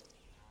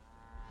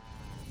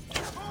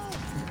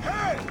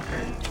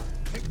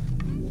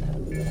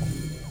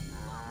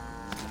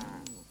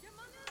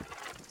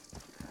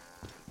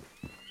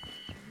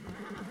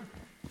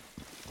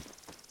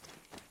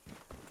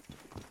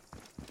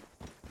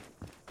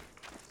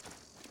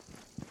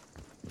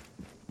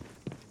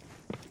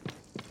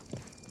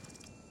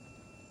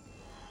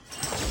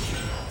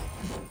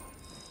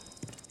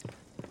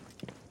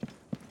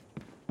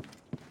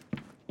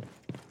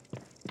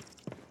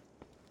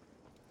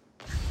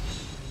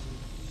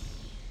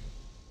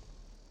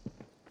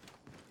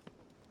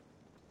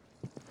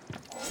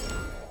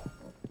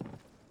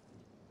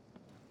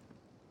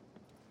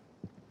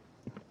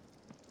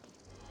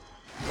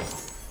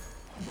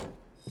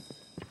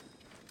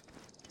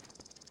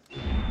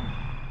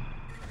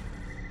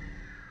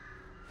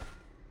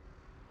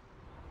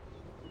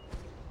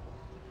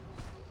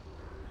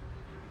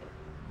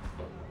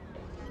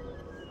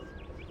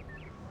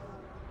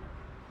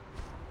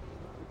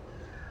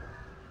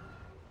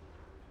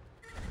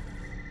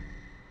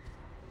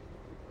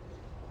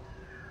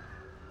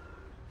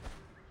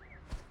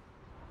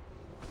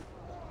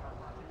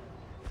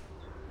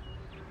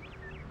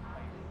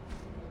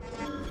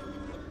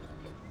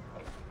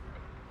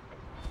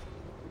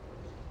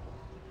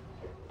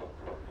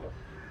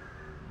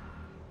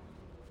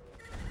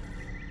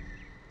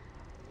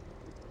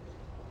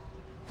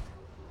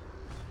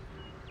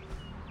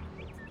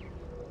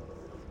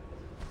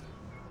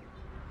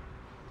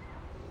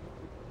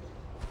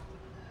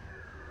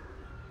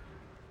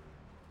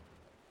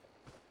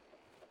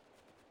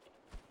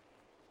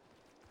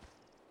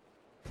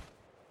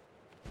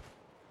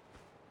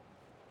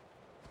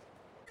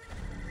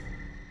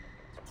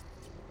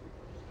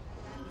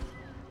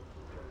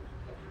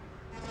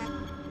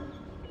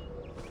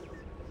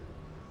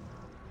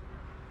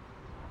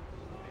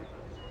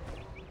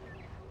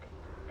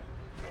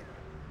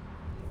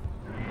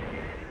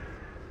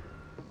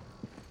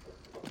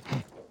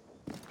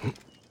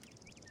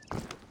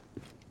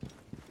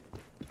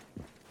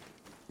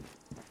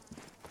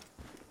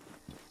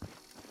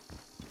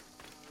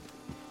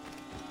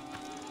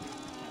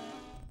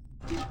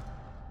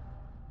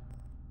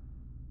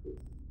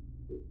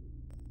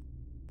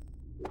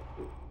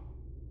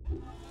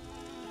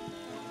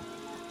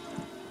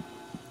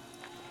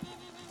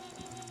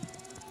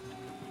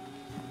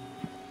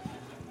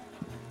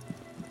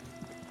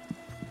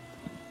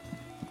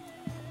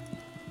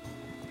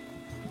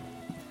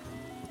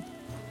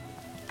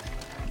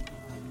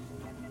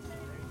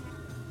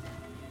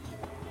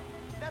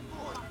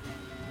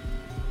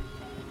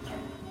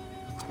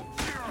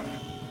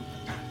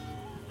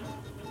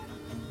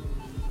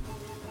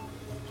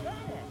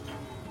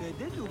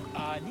 Deluk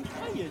ani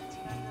kayet.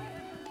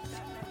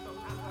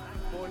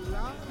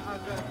 Πολλά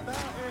αγαθά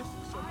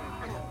έσωμαι.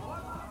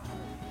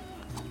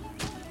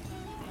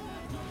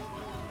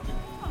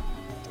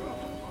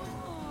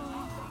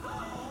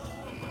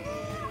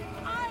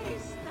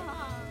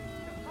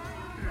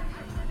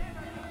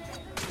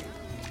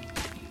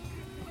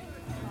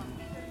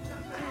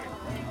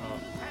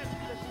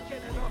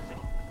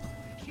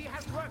 She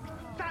has worked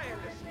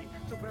tirelessly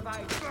to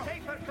provide a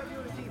safer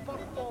community for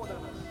all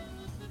of us.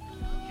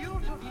 Due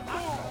to the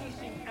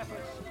unceasing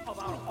efforts of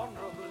our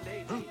honorable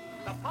lady,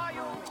 the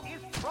Fayum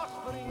is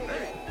prospering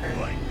again.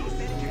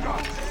 There is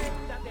more trade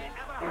than there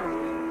ever has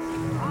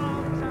been.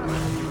 Farms are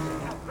producing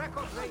at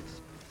record rates,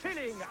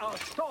 filling our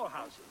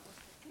storehouses.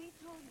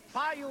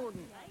 Fayum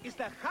is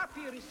the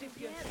happy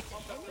recipient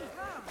of the...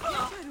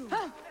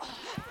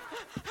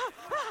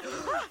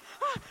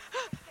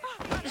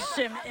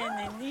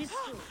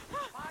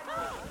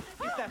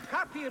 is the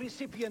happy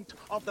recipient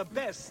of the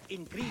best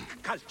in Greek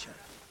culture.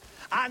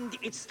 And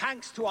it's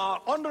thanks to our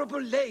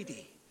honorable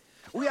lady.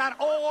 We are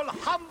all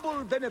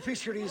humble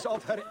beneficiaries of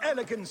her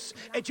elegance,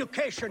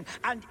 education,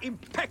 and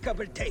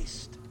impeccable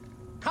taste.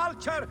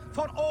 Culture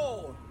for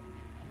all.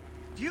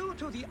 Due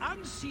to the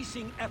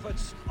unceasing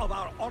efforts of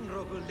our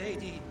honorable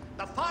lady,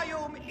 the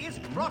Fayum is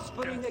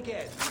prospering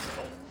again.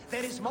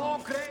 There is more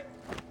grain...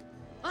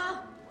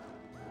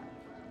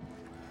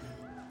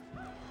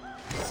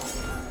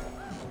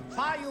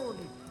 Fayum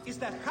is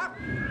the hub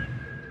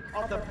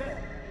of the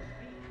best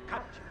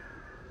culture.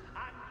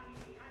 And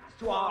thanks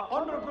to our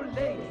honorable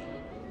lady,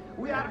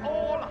 we are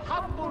all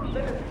humble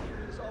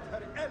beneficiaries of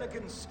her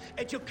elegance,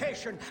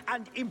 education,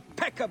 and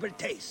impeccable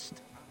taste.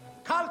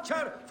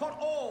 Culture for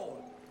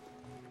all.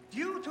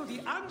 Due to the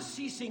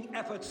unceasing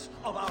efforts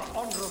of our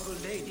honorable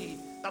lady,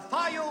 the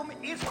Fayum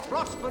is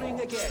prospering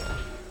again.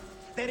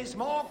 There is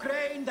more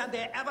grain than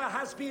there ever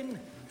has been.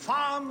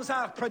 Farms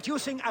are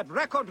producing at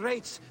record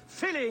rates,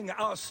 filling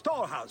our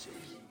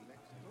storehouses.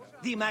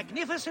 The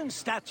magnificent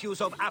statues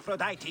of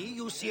Aphrodite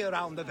you see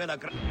around the villa...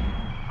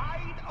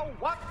 Hide a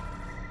what?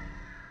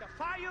 The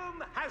Fayum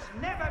has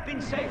never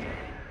been safer.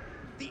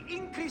 The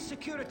increased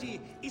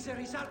security is a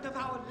result of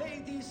Our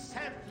Lady's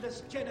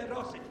selfless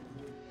generosity.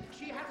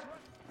 She has...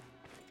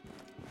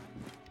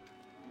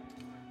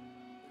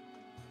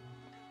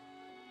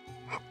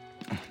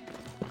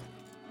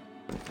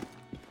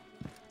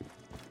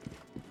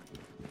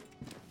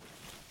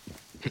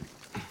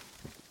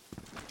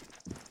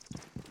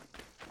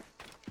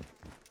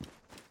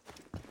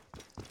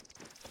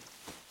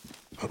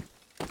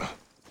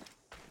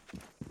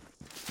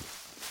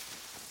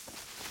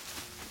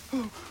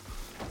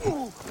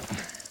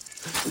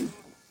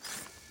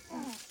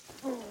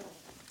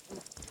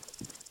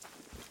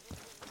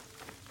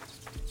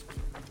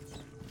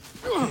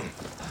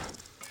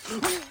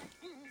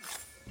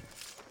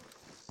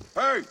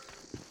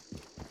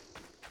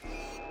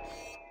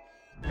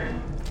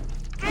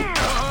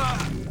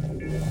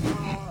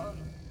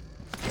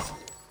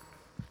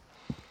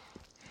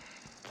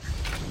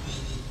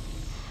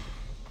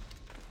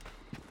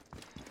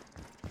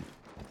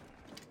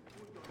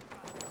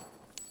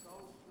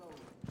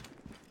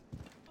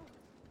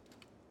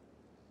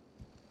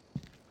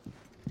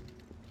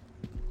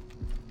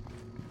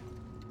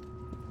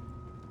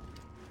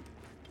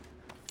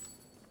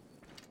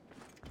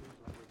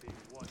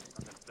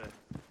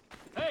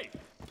 Hey!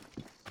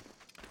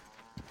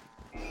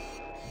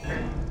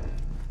 Hey!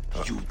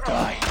 You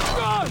die.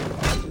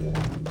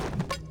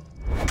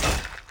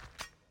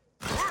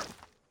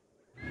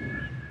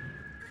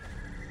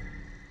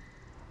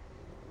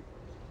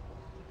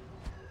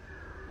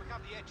 We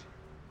have the edge.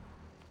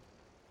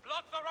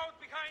 Block the road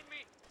behind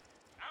me.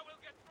 I will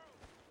get through.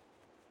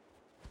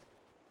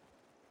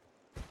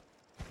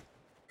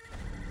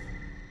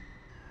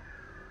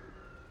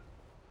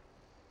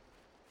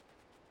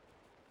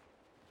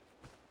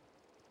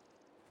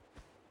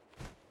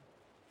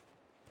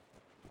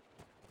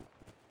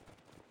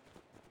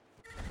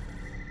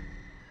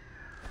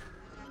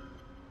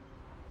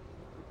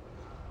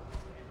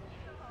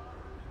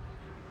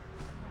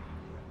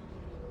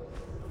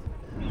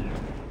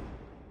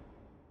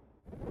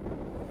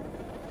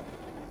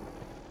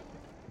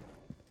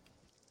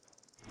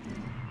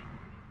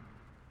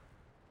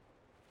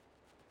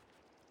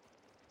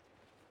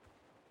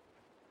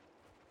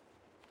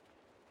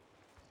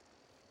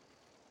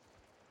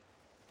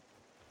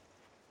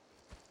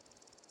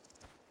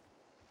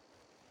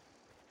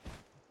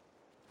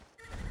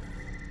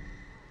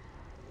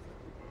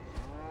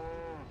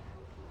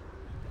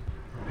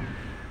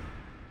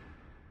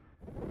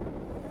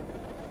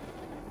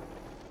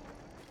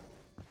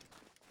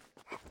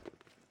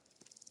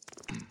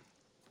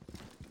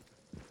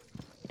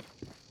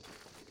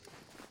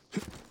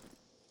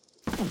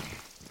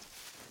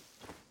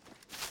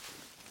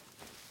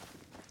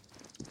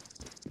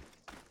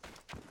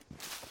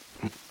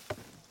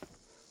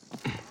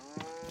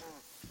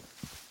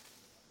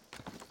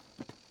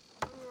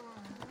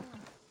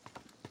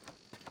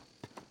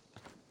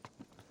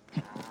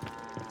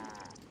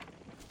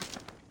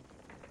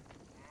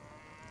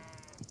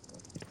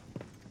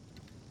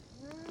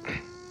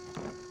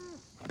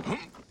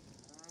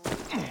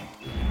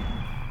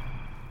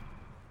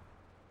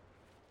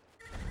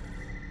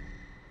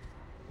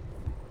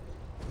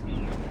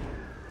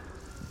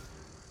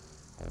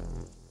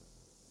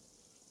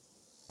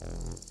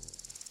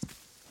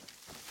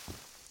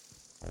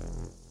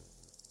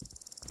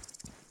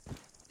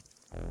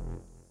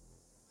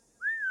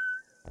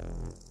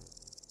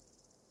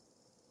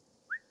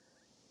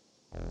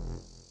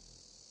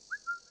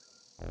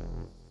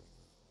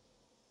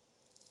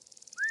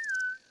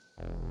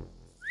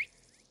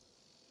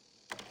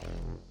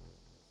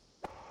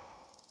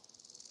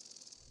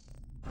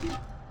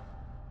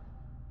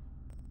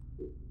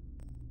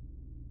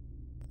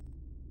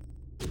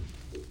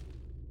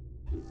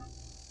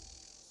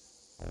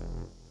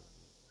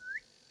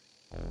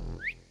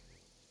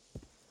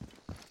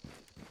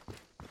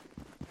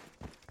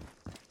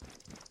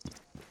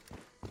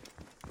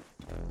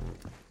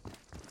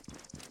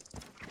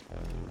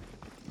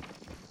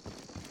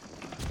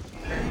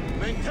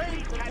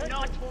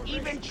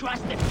 even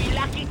trust the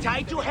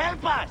Philakitai to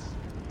help us.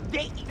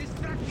 They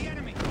Distract the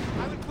enemy.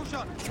 I will push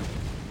on.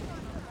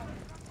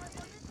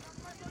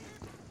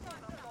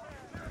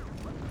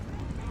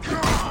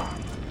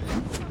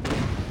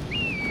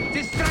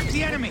 Distract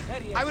the enemy.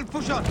 I will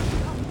push on.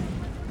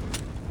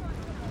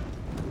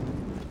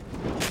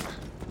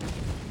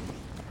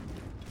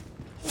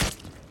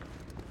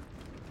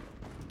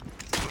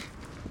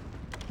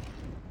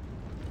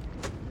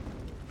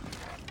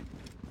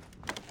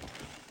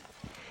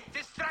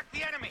 Distract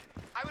the enemy.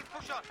 I will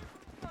push on.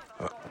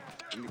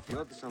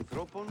 Ηλικιώτης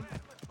ανθρώπων.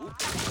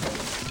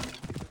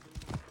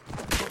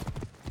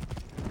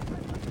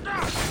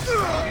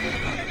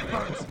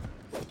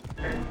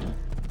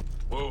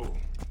 Whoa.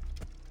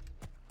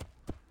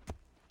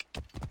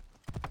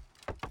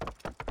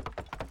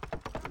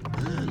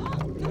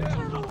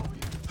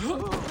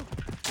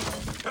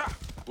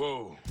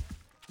 Whoa.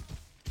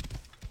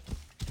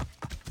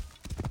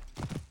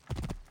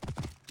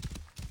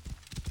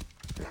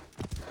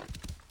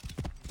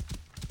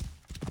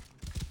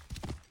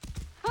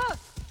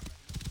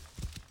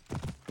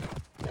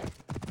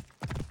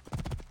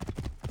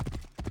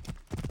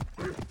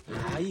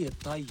 Ai,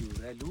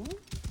 tayurelu?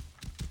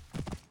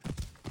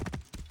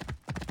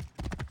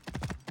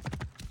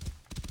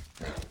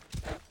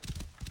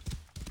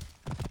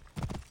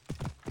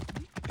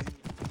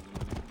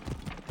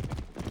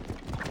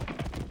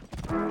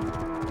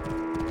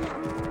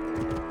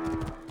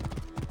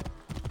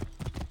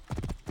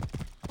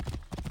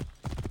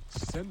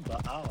 Simba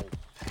ow.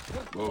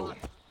 Whoa.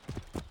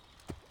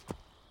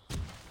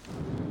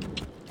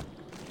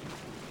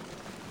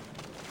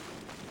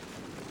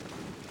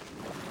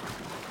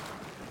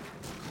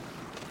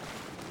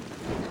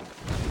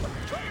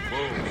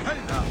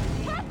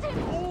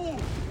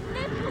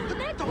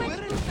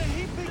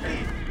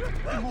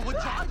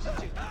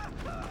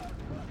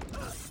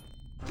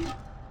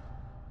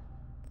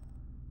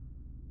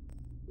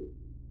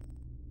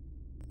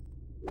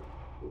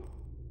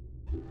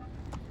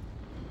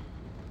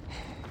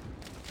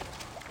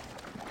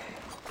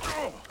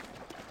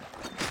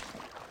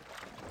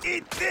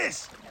 Eat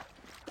this!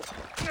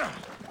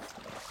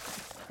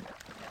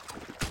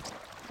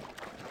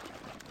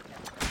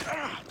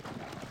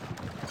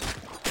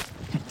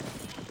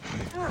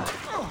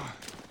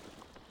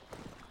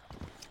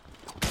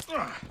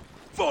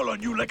 Fall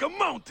on you like a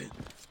mountain!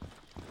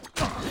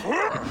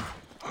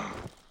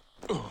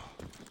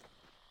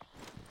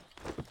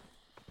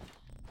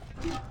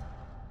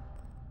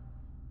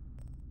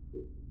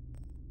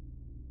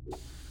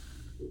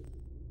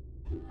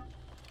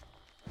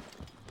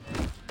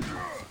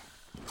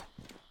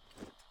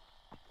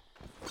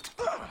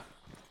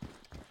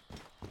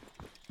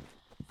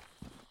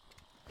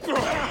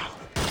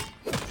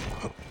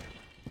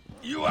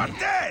 You are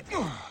dead!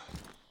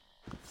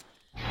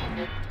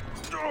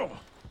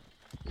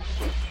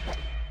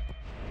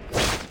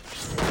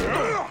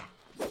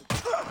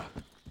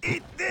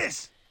 Eat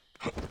this!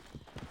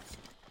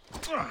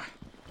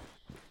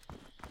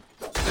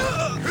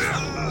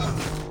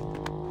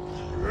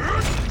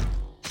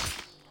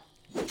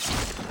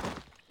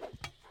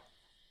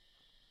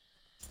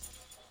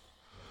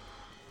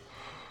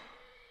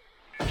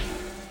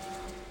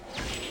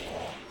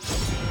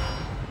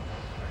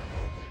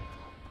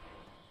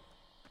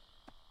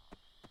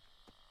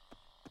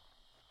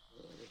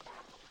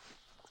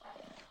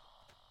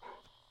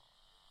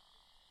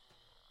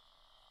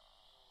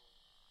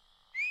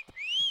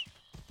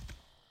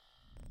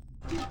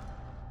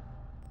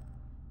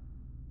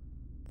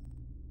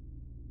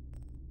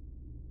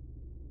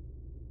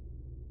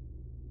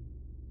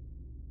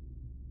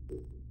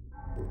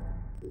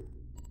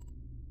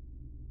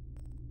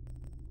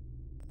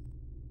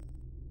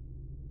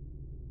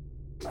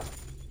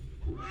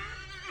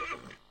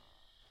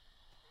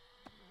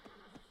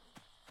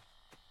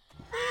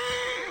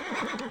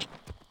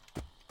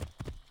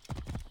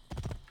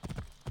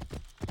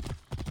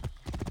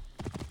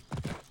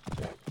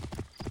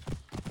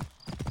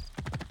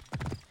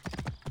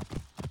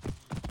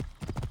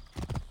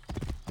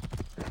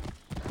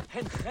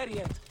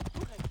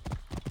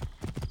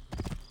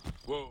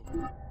 Whoa.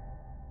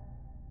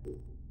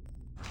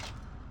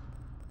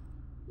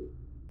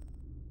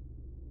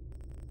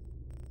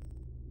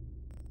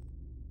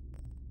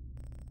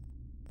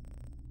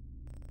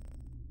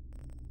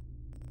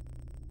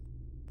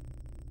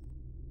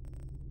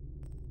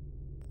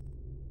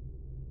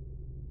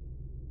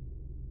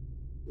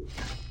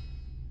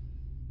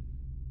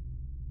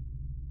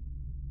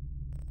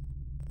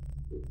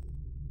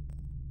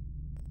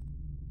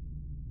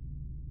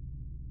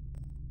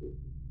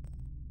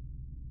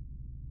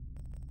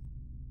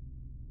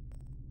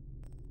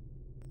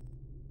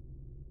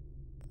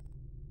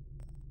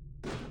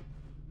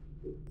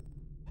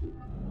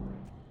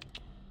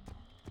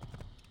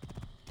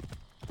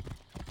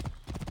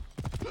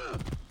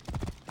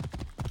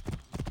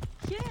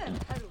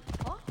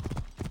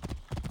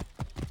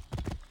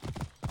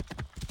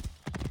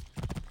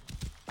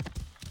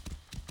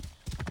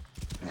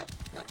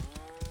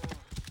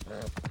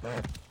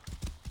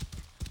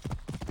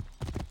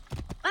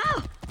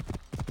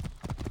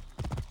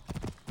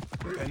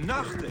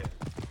 nachten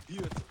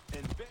duurt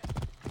en bed.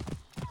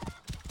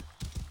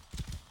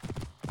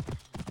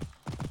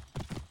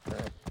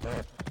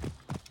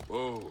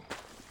 Whoa.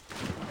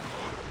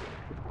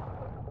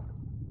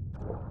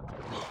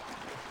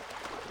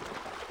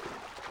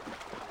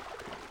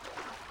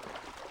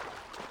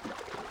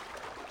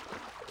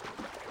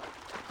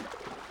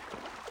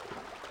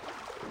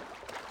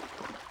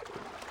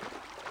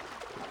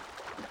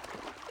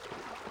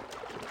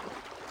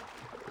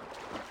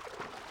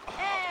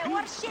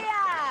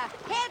 ورشيا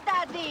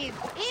هيدا ديف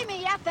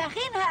إيمي يا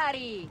فخين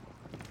هاري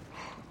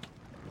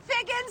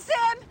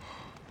فيجنسم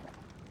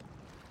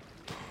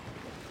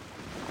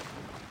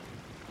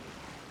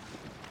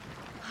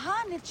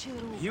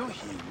هانتشرو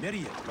يوهي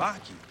مريت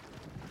باكي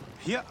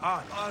هي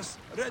آس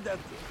ردت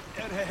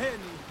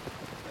إرهاني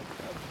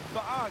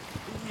باك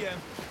هي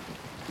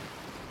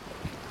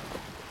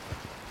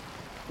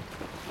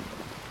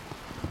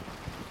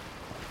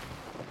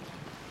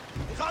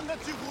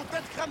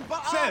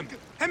Sam,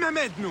 hem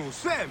met nu,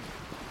 Sam.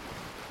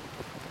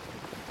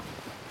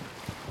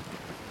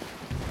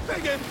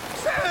 Megan,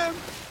 Sam.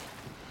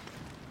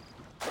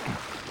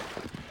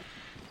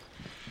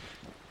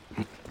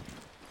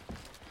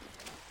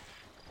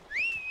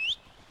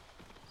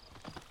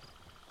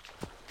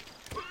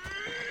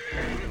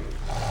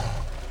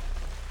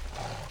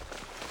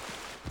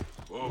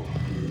 Whoa.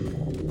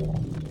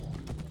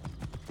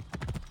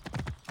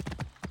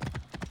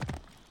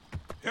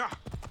 Yeah.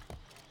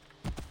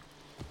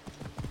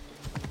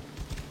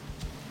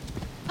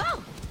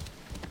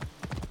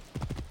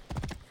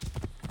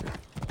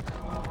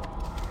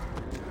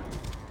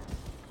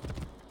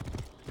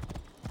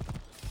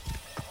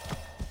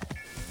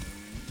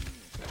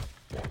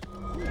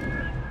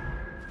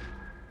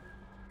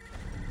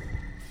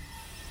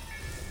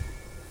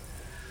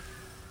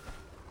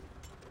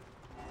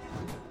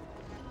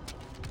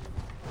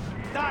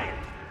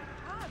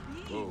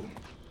 Whoa.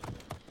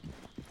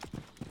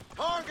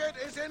 Target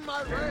is in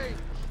my range.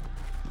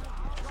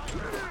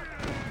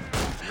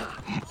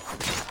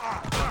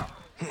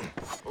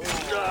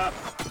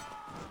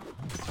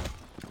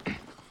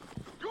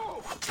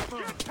 Go!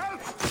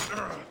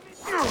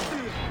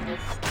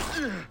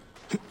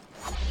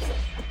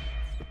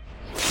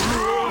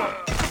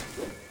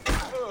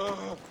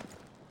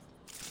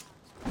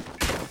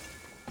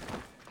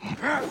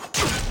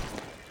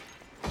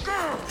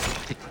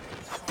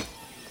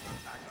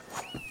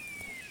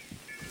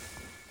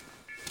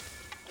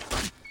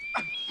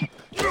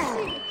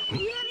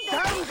 Get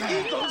help!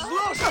 Eagles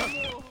lost!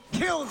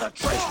 Kill the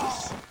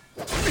traitors!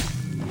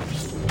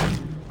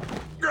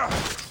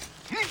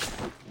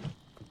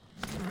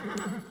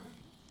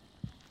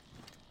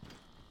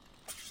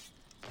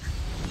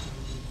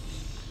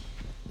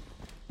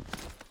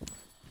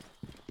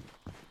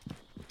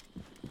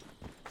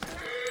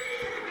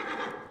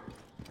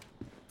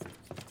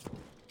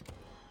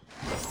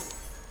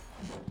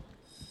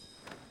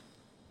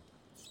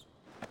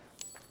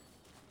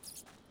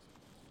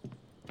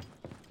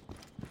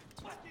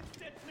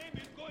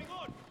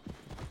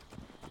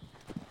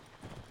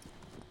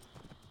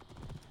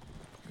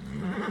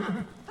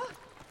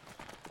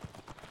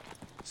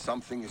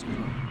 Something is...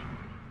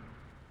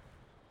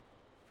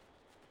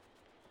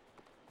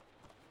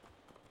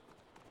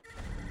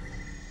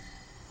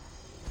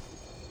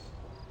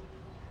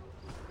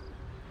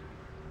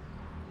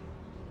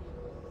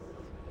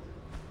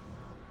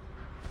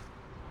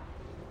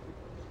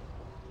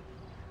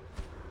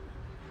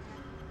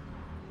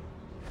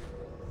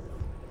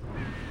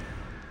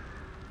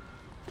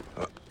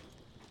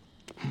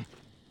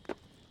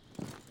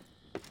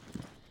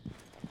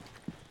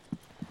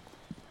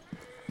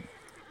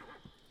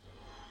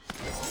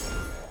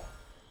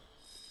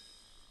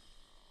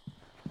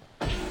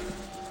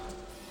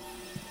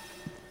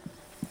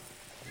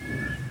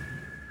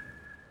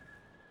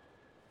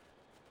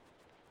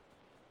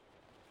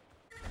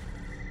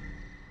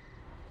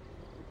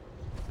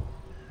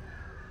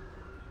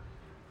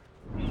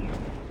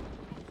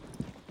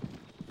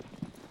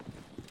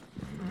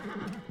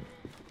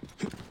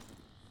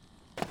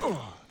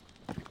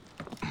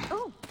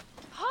 Oh,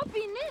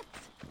 hobby knit.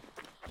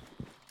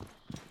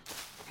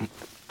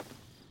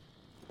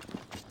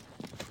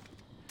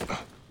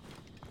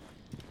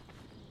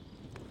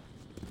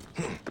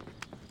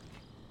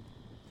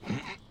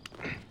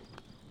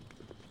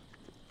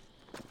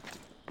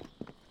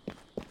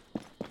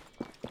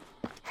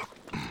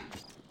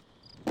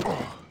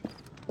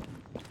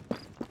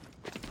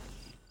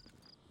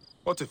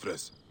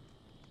 Otifres,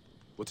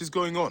 what is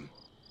going on?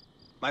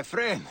 My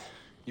friend,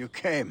 you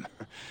came.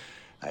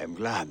 I am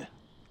glad.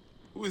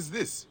 Who is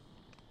this?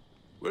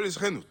 Where is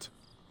Henut?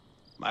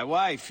 My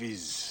wife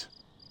is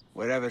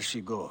wherever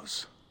she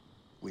goes,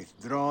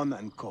 withdrawn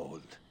and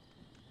cold.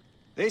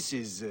 This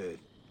is,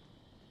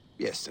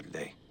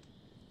 yesterday.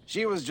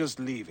 She was just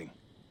leaving.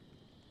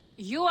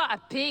 You are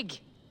a pig.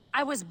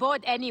 I was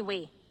bored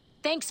anyway.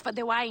 Thanks for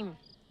the wine.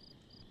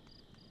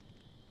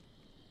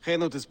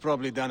 Henut is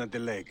probably down at the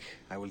lake.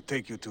 I will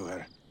take you to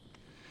her.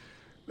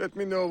 Let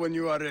me know when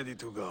you are ready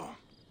to go.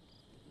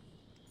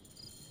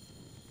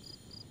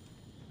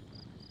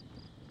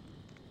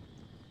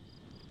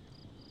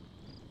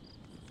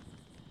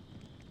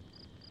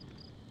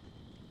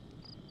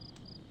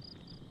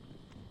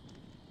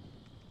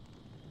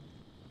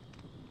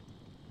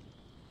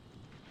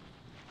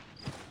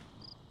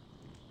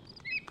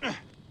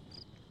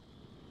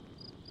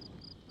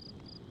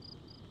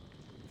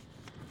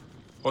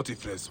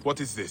 Otifres,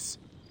 what is this?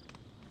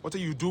 What are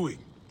you doing?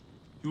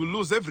 You will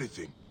lose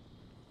everything.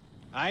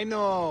 I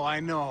know.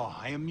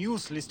 I am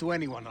useless to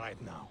anyone right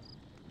now.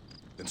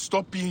 Then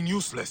stop being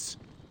useless.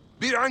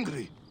 Be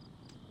angry.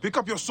 Pick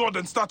up your sword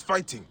and start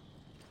fighting.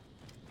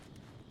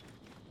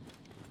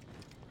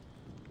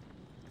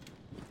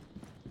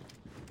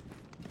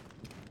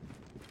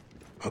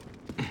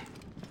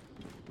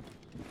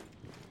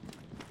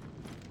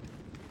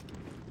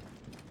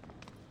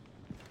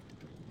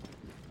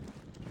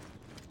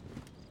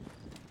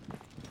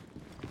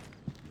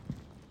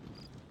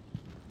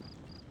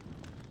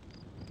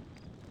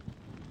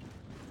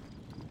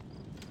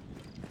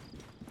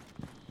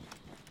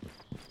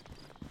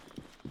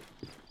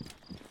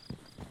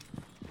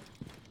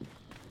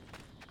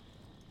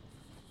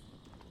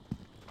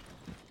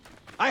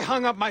 I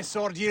hung up my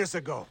sword years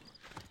ago.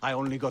 I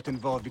only got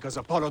involved because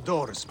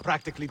Apollodorus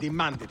practically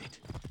demanded it.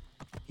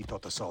 He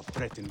thought us all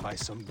threatened by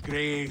some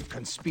grave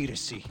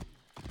conspiracy.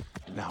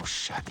 Now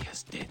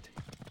Shadia's dead.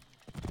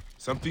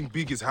 Something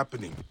big is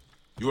happening.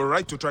 You are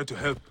right to try to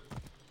help.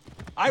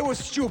 I was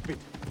stupid.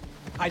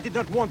 I did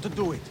not want to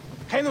do it.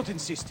 Henut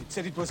insisted,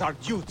 said it was our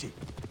duty.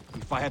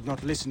 If I had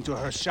not listened to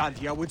her,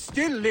 Shadia would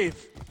still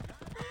live.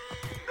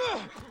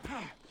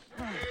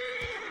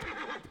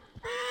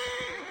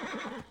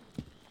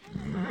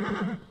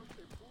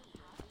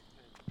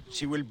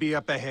 She will be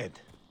up ahead.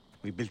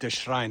 We built a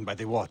shrine by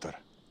the water.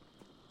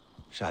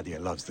 Shadia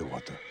loves the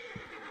water.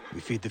 We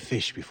feed the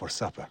fish before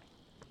supper.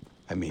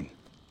 I mean,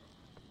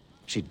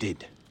 she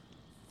did.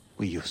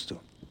 We used to.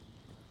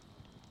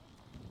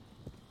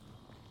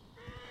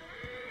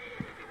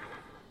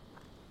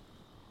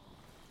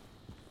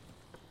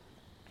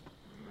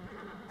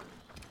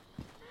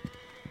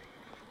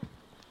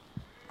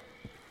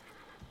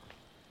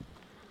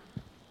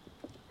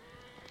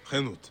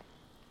 Henut,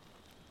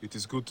 it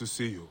is good to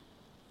see you.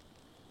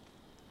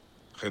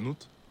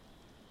 Henut?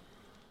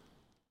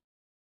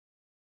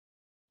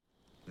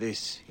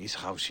 This is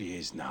how she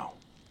is now.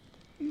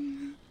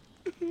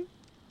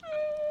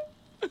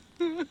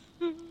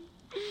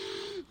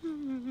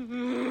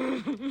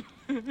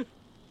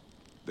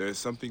 There is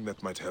something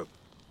that might help.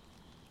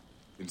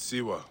 In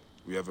Siwa,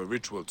 we have a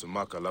ritual to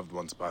mark a loved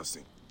one's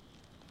passing.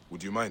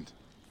 Would you mind?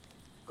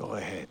 Go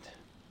ahead.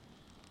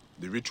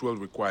 The ritual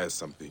requires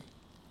something.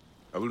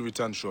 I will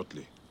return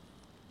shortly.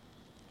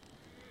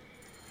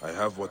 I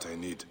have what I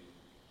need.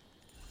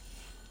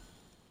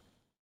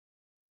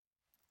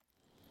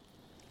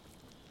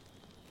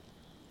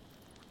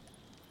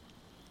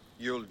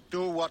 You'll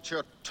do what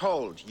you're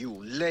told,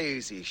 you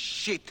lazy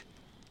shit.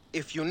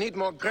 If you need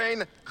more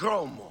grain,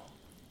 grow more.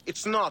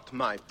 It's not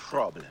my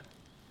problem.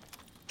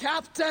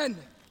 Captain!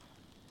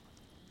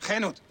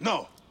 Henut,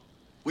 no!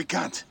 We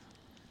can't.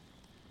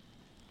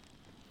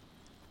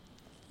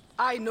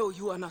 I know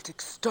you are not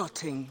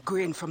extorting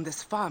grain from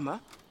this farmer,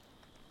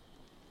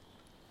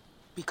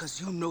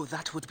 because you know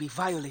that would be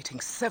violating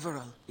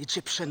several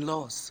Egyptian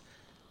laws.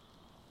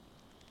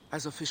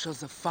 As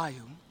officials of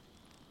Fayum,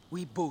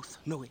 we both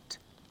know it,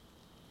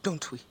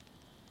 don't we?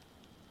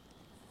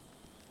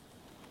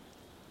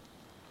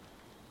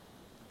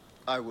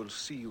 I will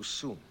see you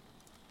soon.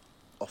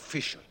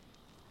 Official.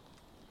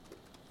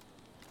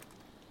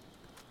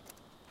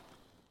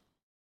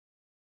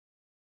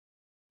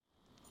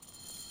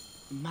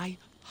 My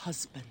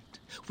husband,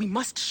 we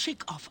must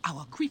shake off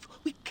our grief.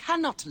 We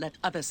cannot let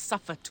others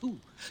suffer too.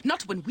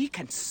 Not when we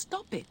can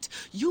stop it.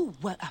 You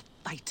were a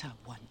fighter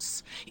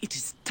once. It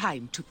is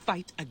time to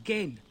fight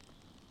again.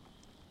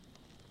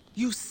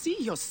 You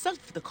see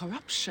yourself the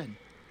corruption.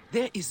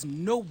 There is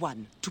no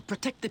one to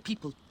protect the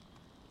people.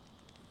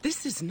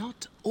 This is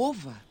not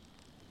over.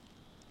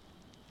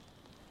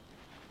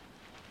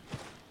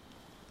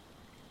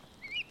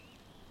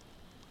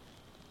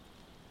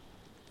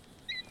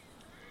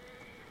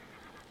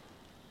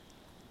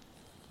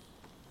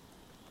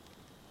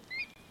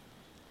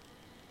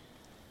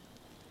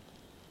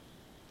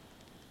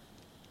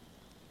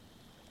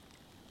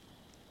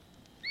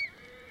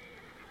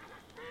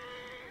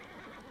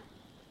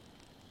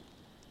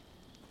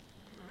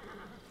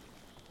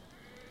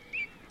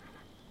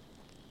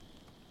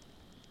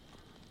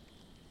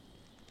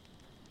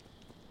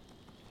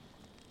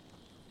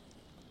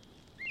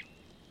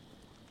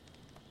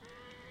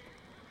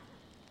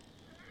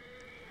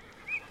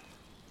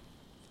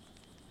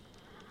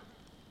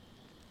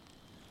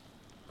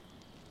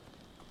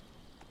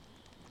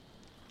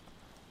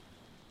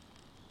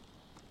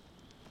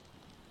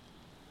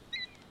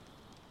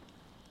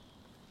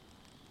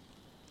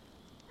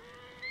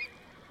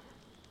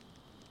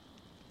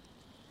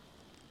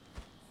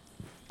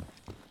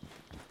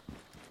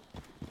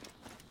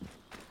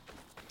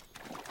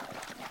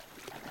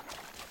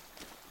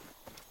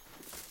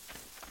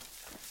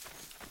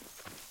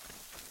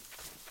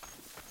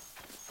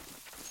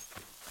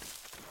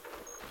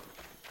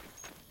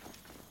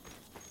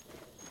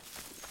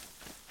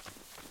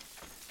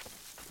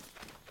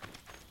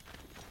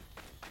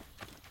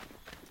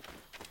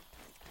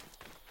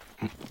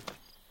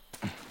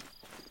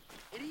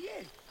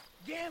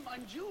 Game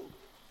and you.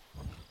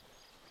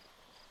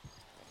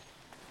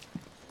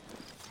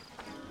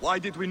 Why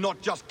did we not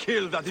just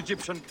kill that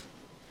Egyptian?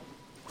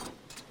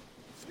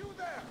 You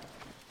there!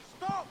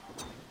 Stop!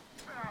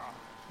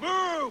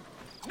 Move!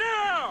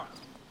 Now!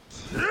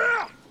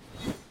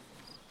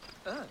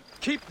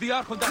 Keep the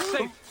Archondas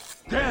safe!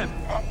 Damn!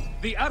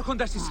 The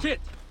Archondas is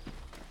hit!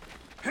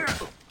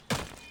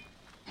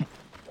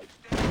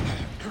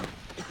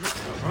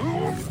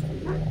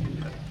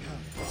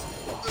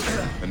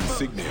 An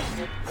insignia.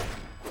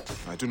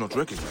 I do not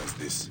recognize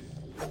this.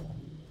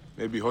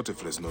 Maybe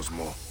Hotefres knows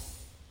more.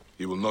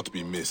 He will not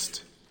be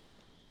missed.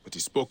 But he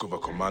spoke of a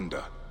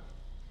commander.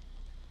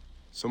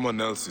 Someone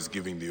else is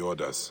giving the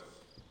orders.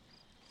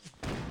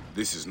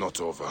 This is not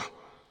over.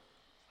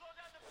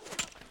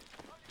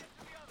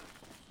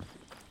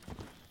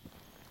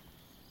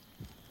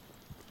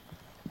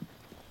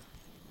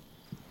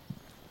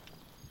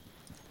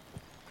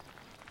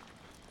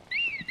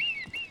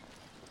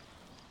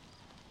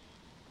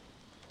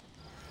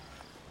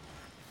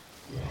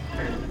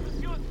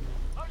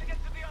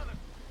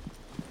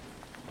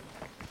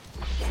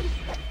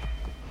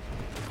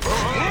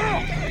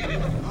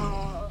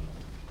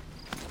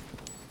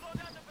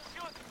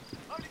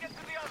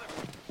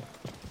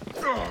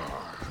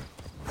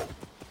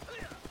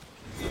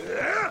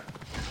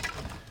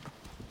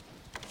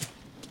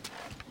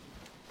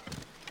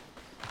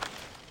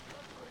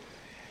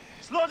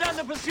 Slow down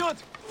the pursuit!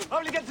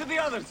 Only get to the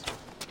others!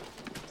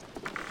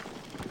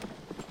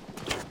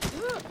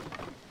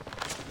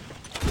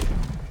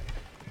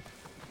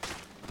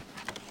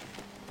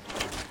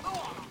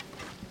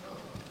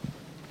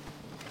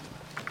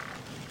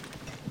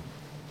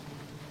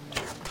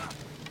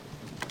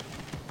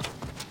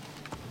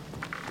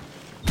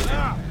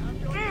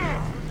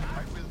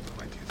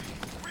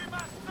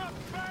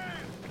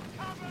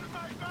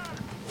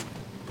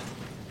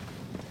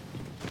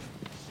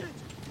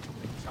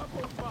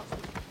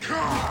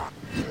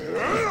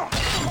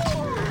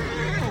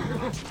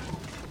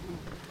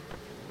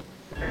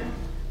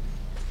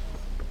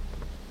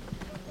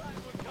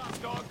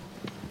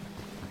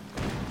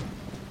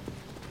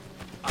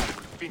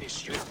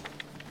 Finish you. Face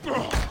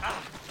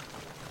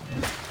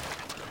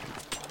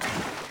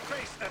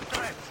the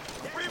threat!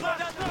 We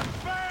must not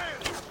fail!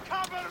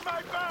 Cover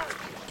my back!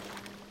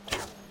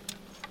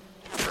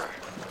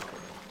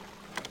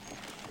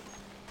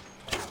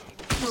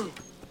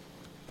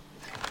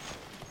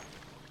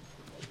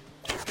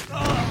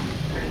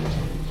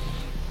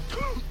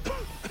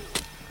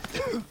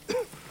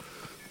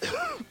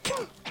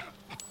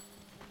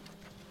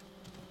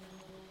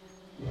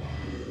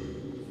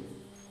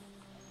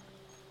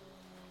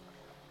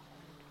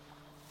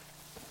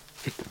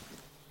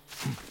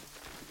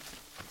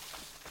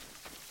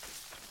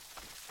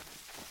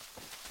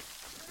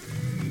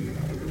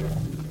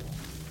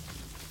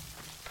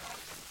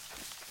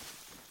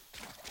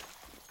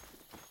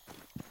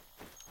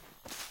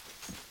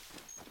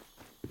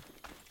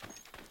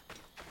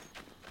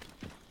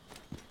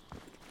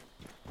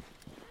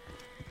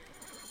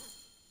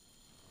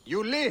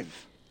 You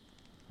live!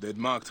 They'd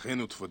marked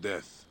Henut for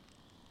death.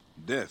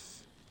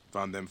 Death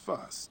found them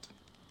fast.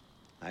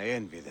 I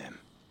envy them.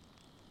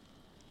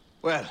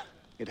 Well,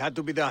 it had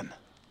to be done.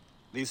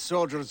 These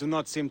soldiers do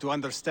not seem to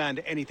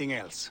understand anything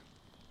else.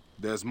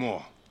 There's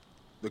more.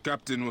 The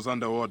captain was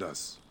under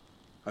orders.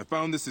 I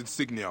found this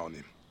insignia on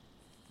him.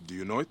 Do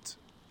you know it?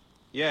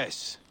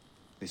 Yes.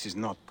 This is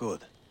not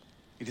good.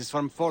 It is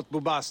from Fort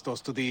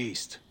Bubastos to the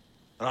east,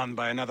 run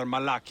by another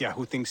Malakia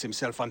who thinks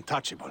himself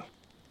untouchable.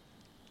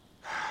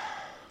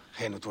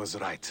 Henut was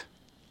right.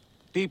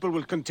 People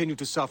will continue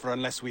to suffer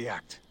unless we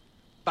act.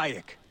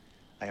 Bayek,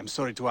 I am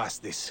sorry to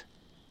ask this.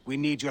 We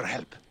need your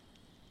help.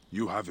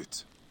 You have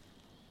it.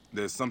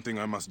 There's something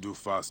I must do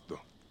fast,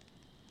 though.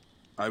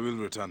 I will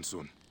return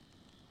soon.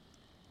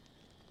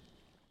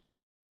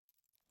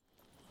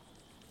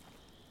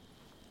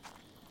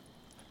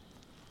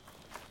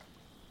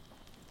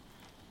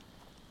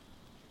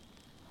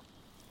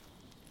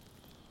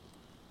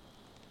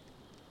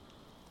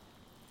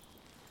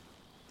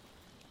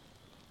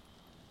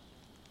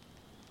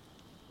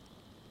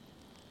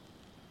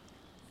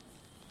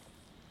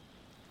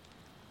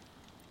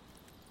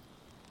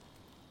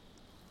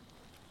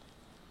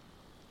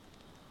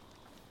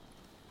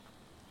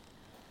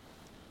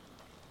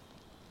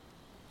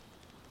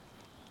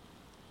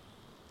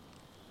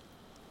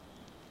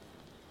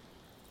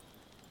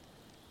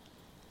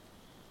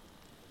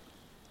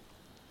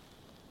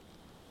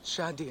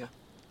 Shadia,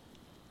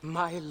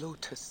 my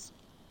lotus.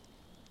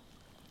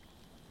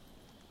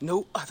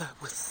 No other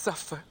will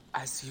suffer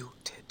as you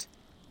did.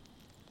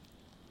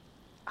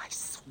 I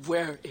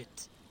swear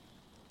it.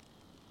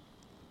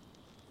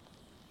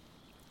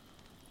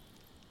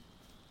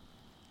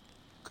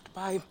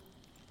 Goodbye,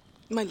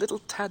 my little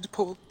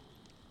tadpole.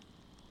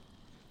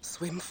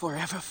 Swim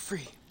forever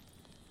free.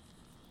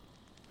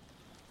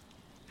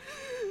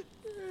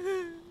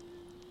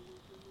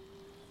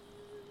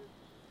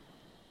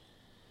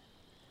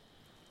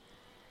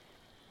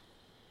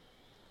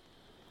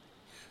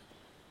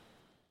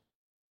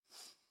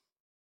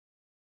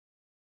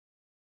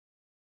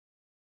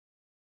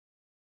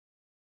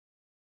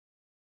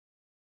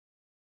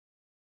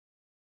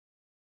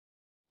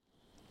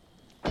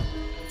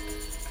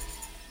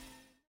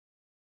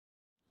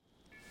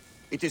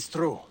 It is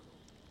true.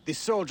 The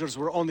soldiers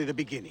were only the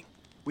beginning.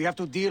 We have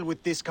to deal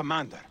with this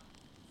commander.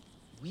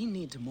 We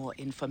need more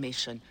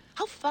information.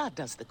 How far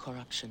does the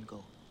corruption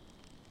go?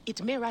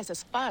 It may rise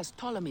as far as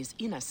Ptolemy's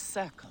inner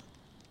circle.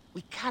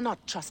 We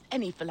cannot trust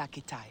any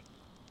Phylakitai.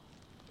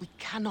 We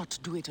cannot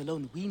do it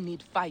alone. We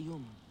need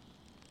Fayum.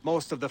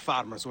 Most of the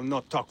farmers will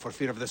not talk for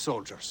fear of the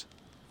soldiers.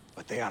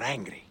 But they are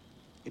angry.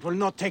 It will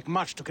not take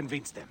much to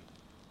convince them.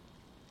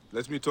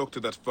 Let me talk to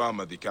that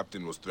farmer the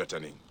captain was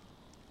threatening.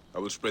 I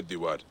will spread the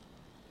word.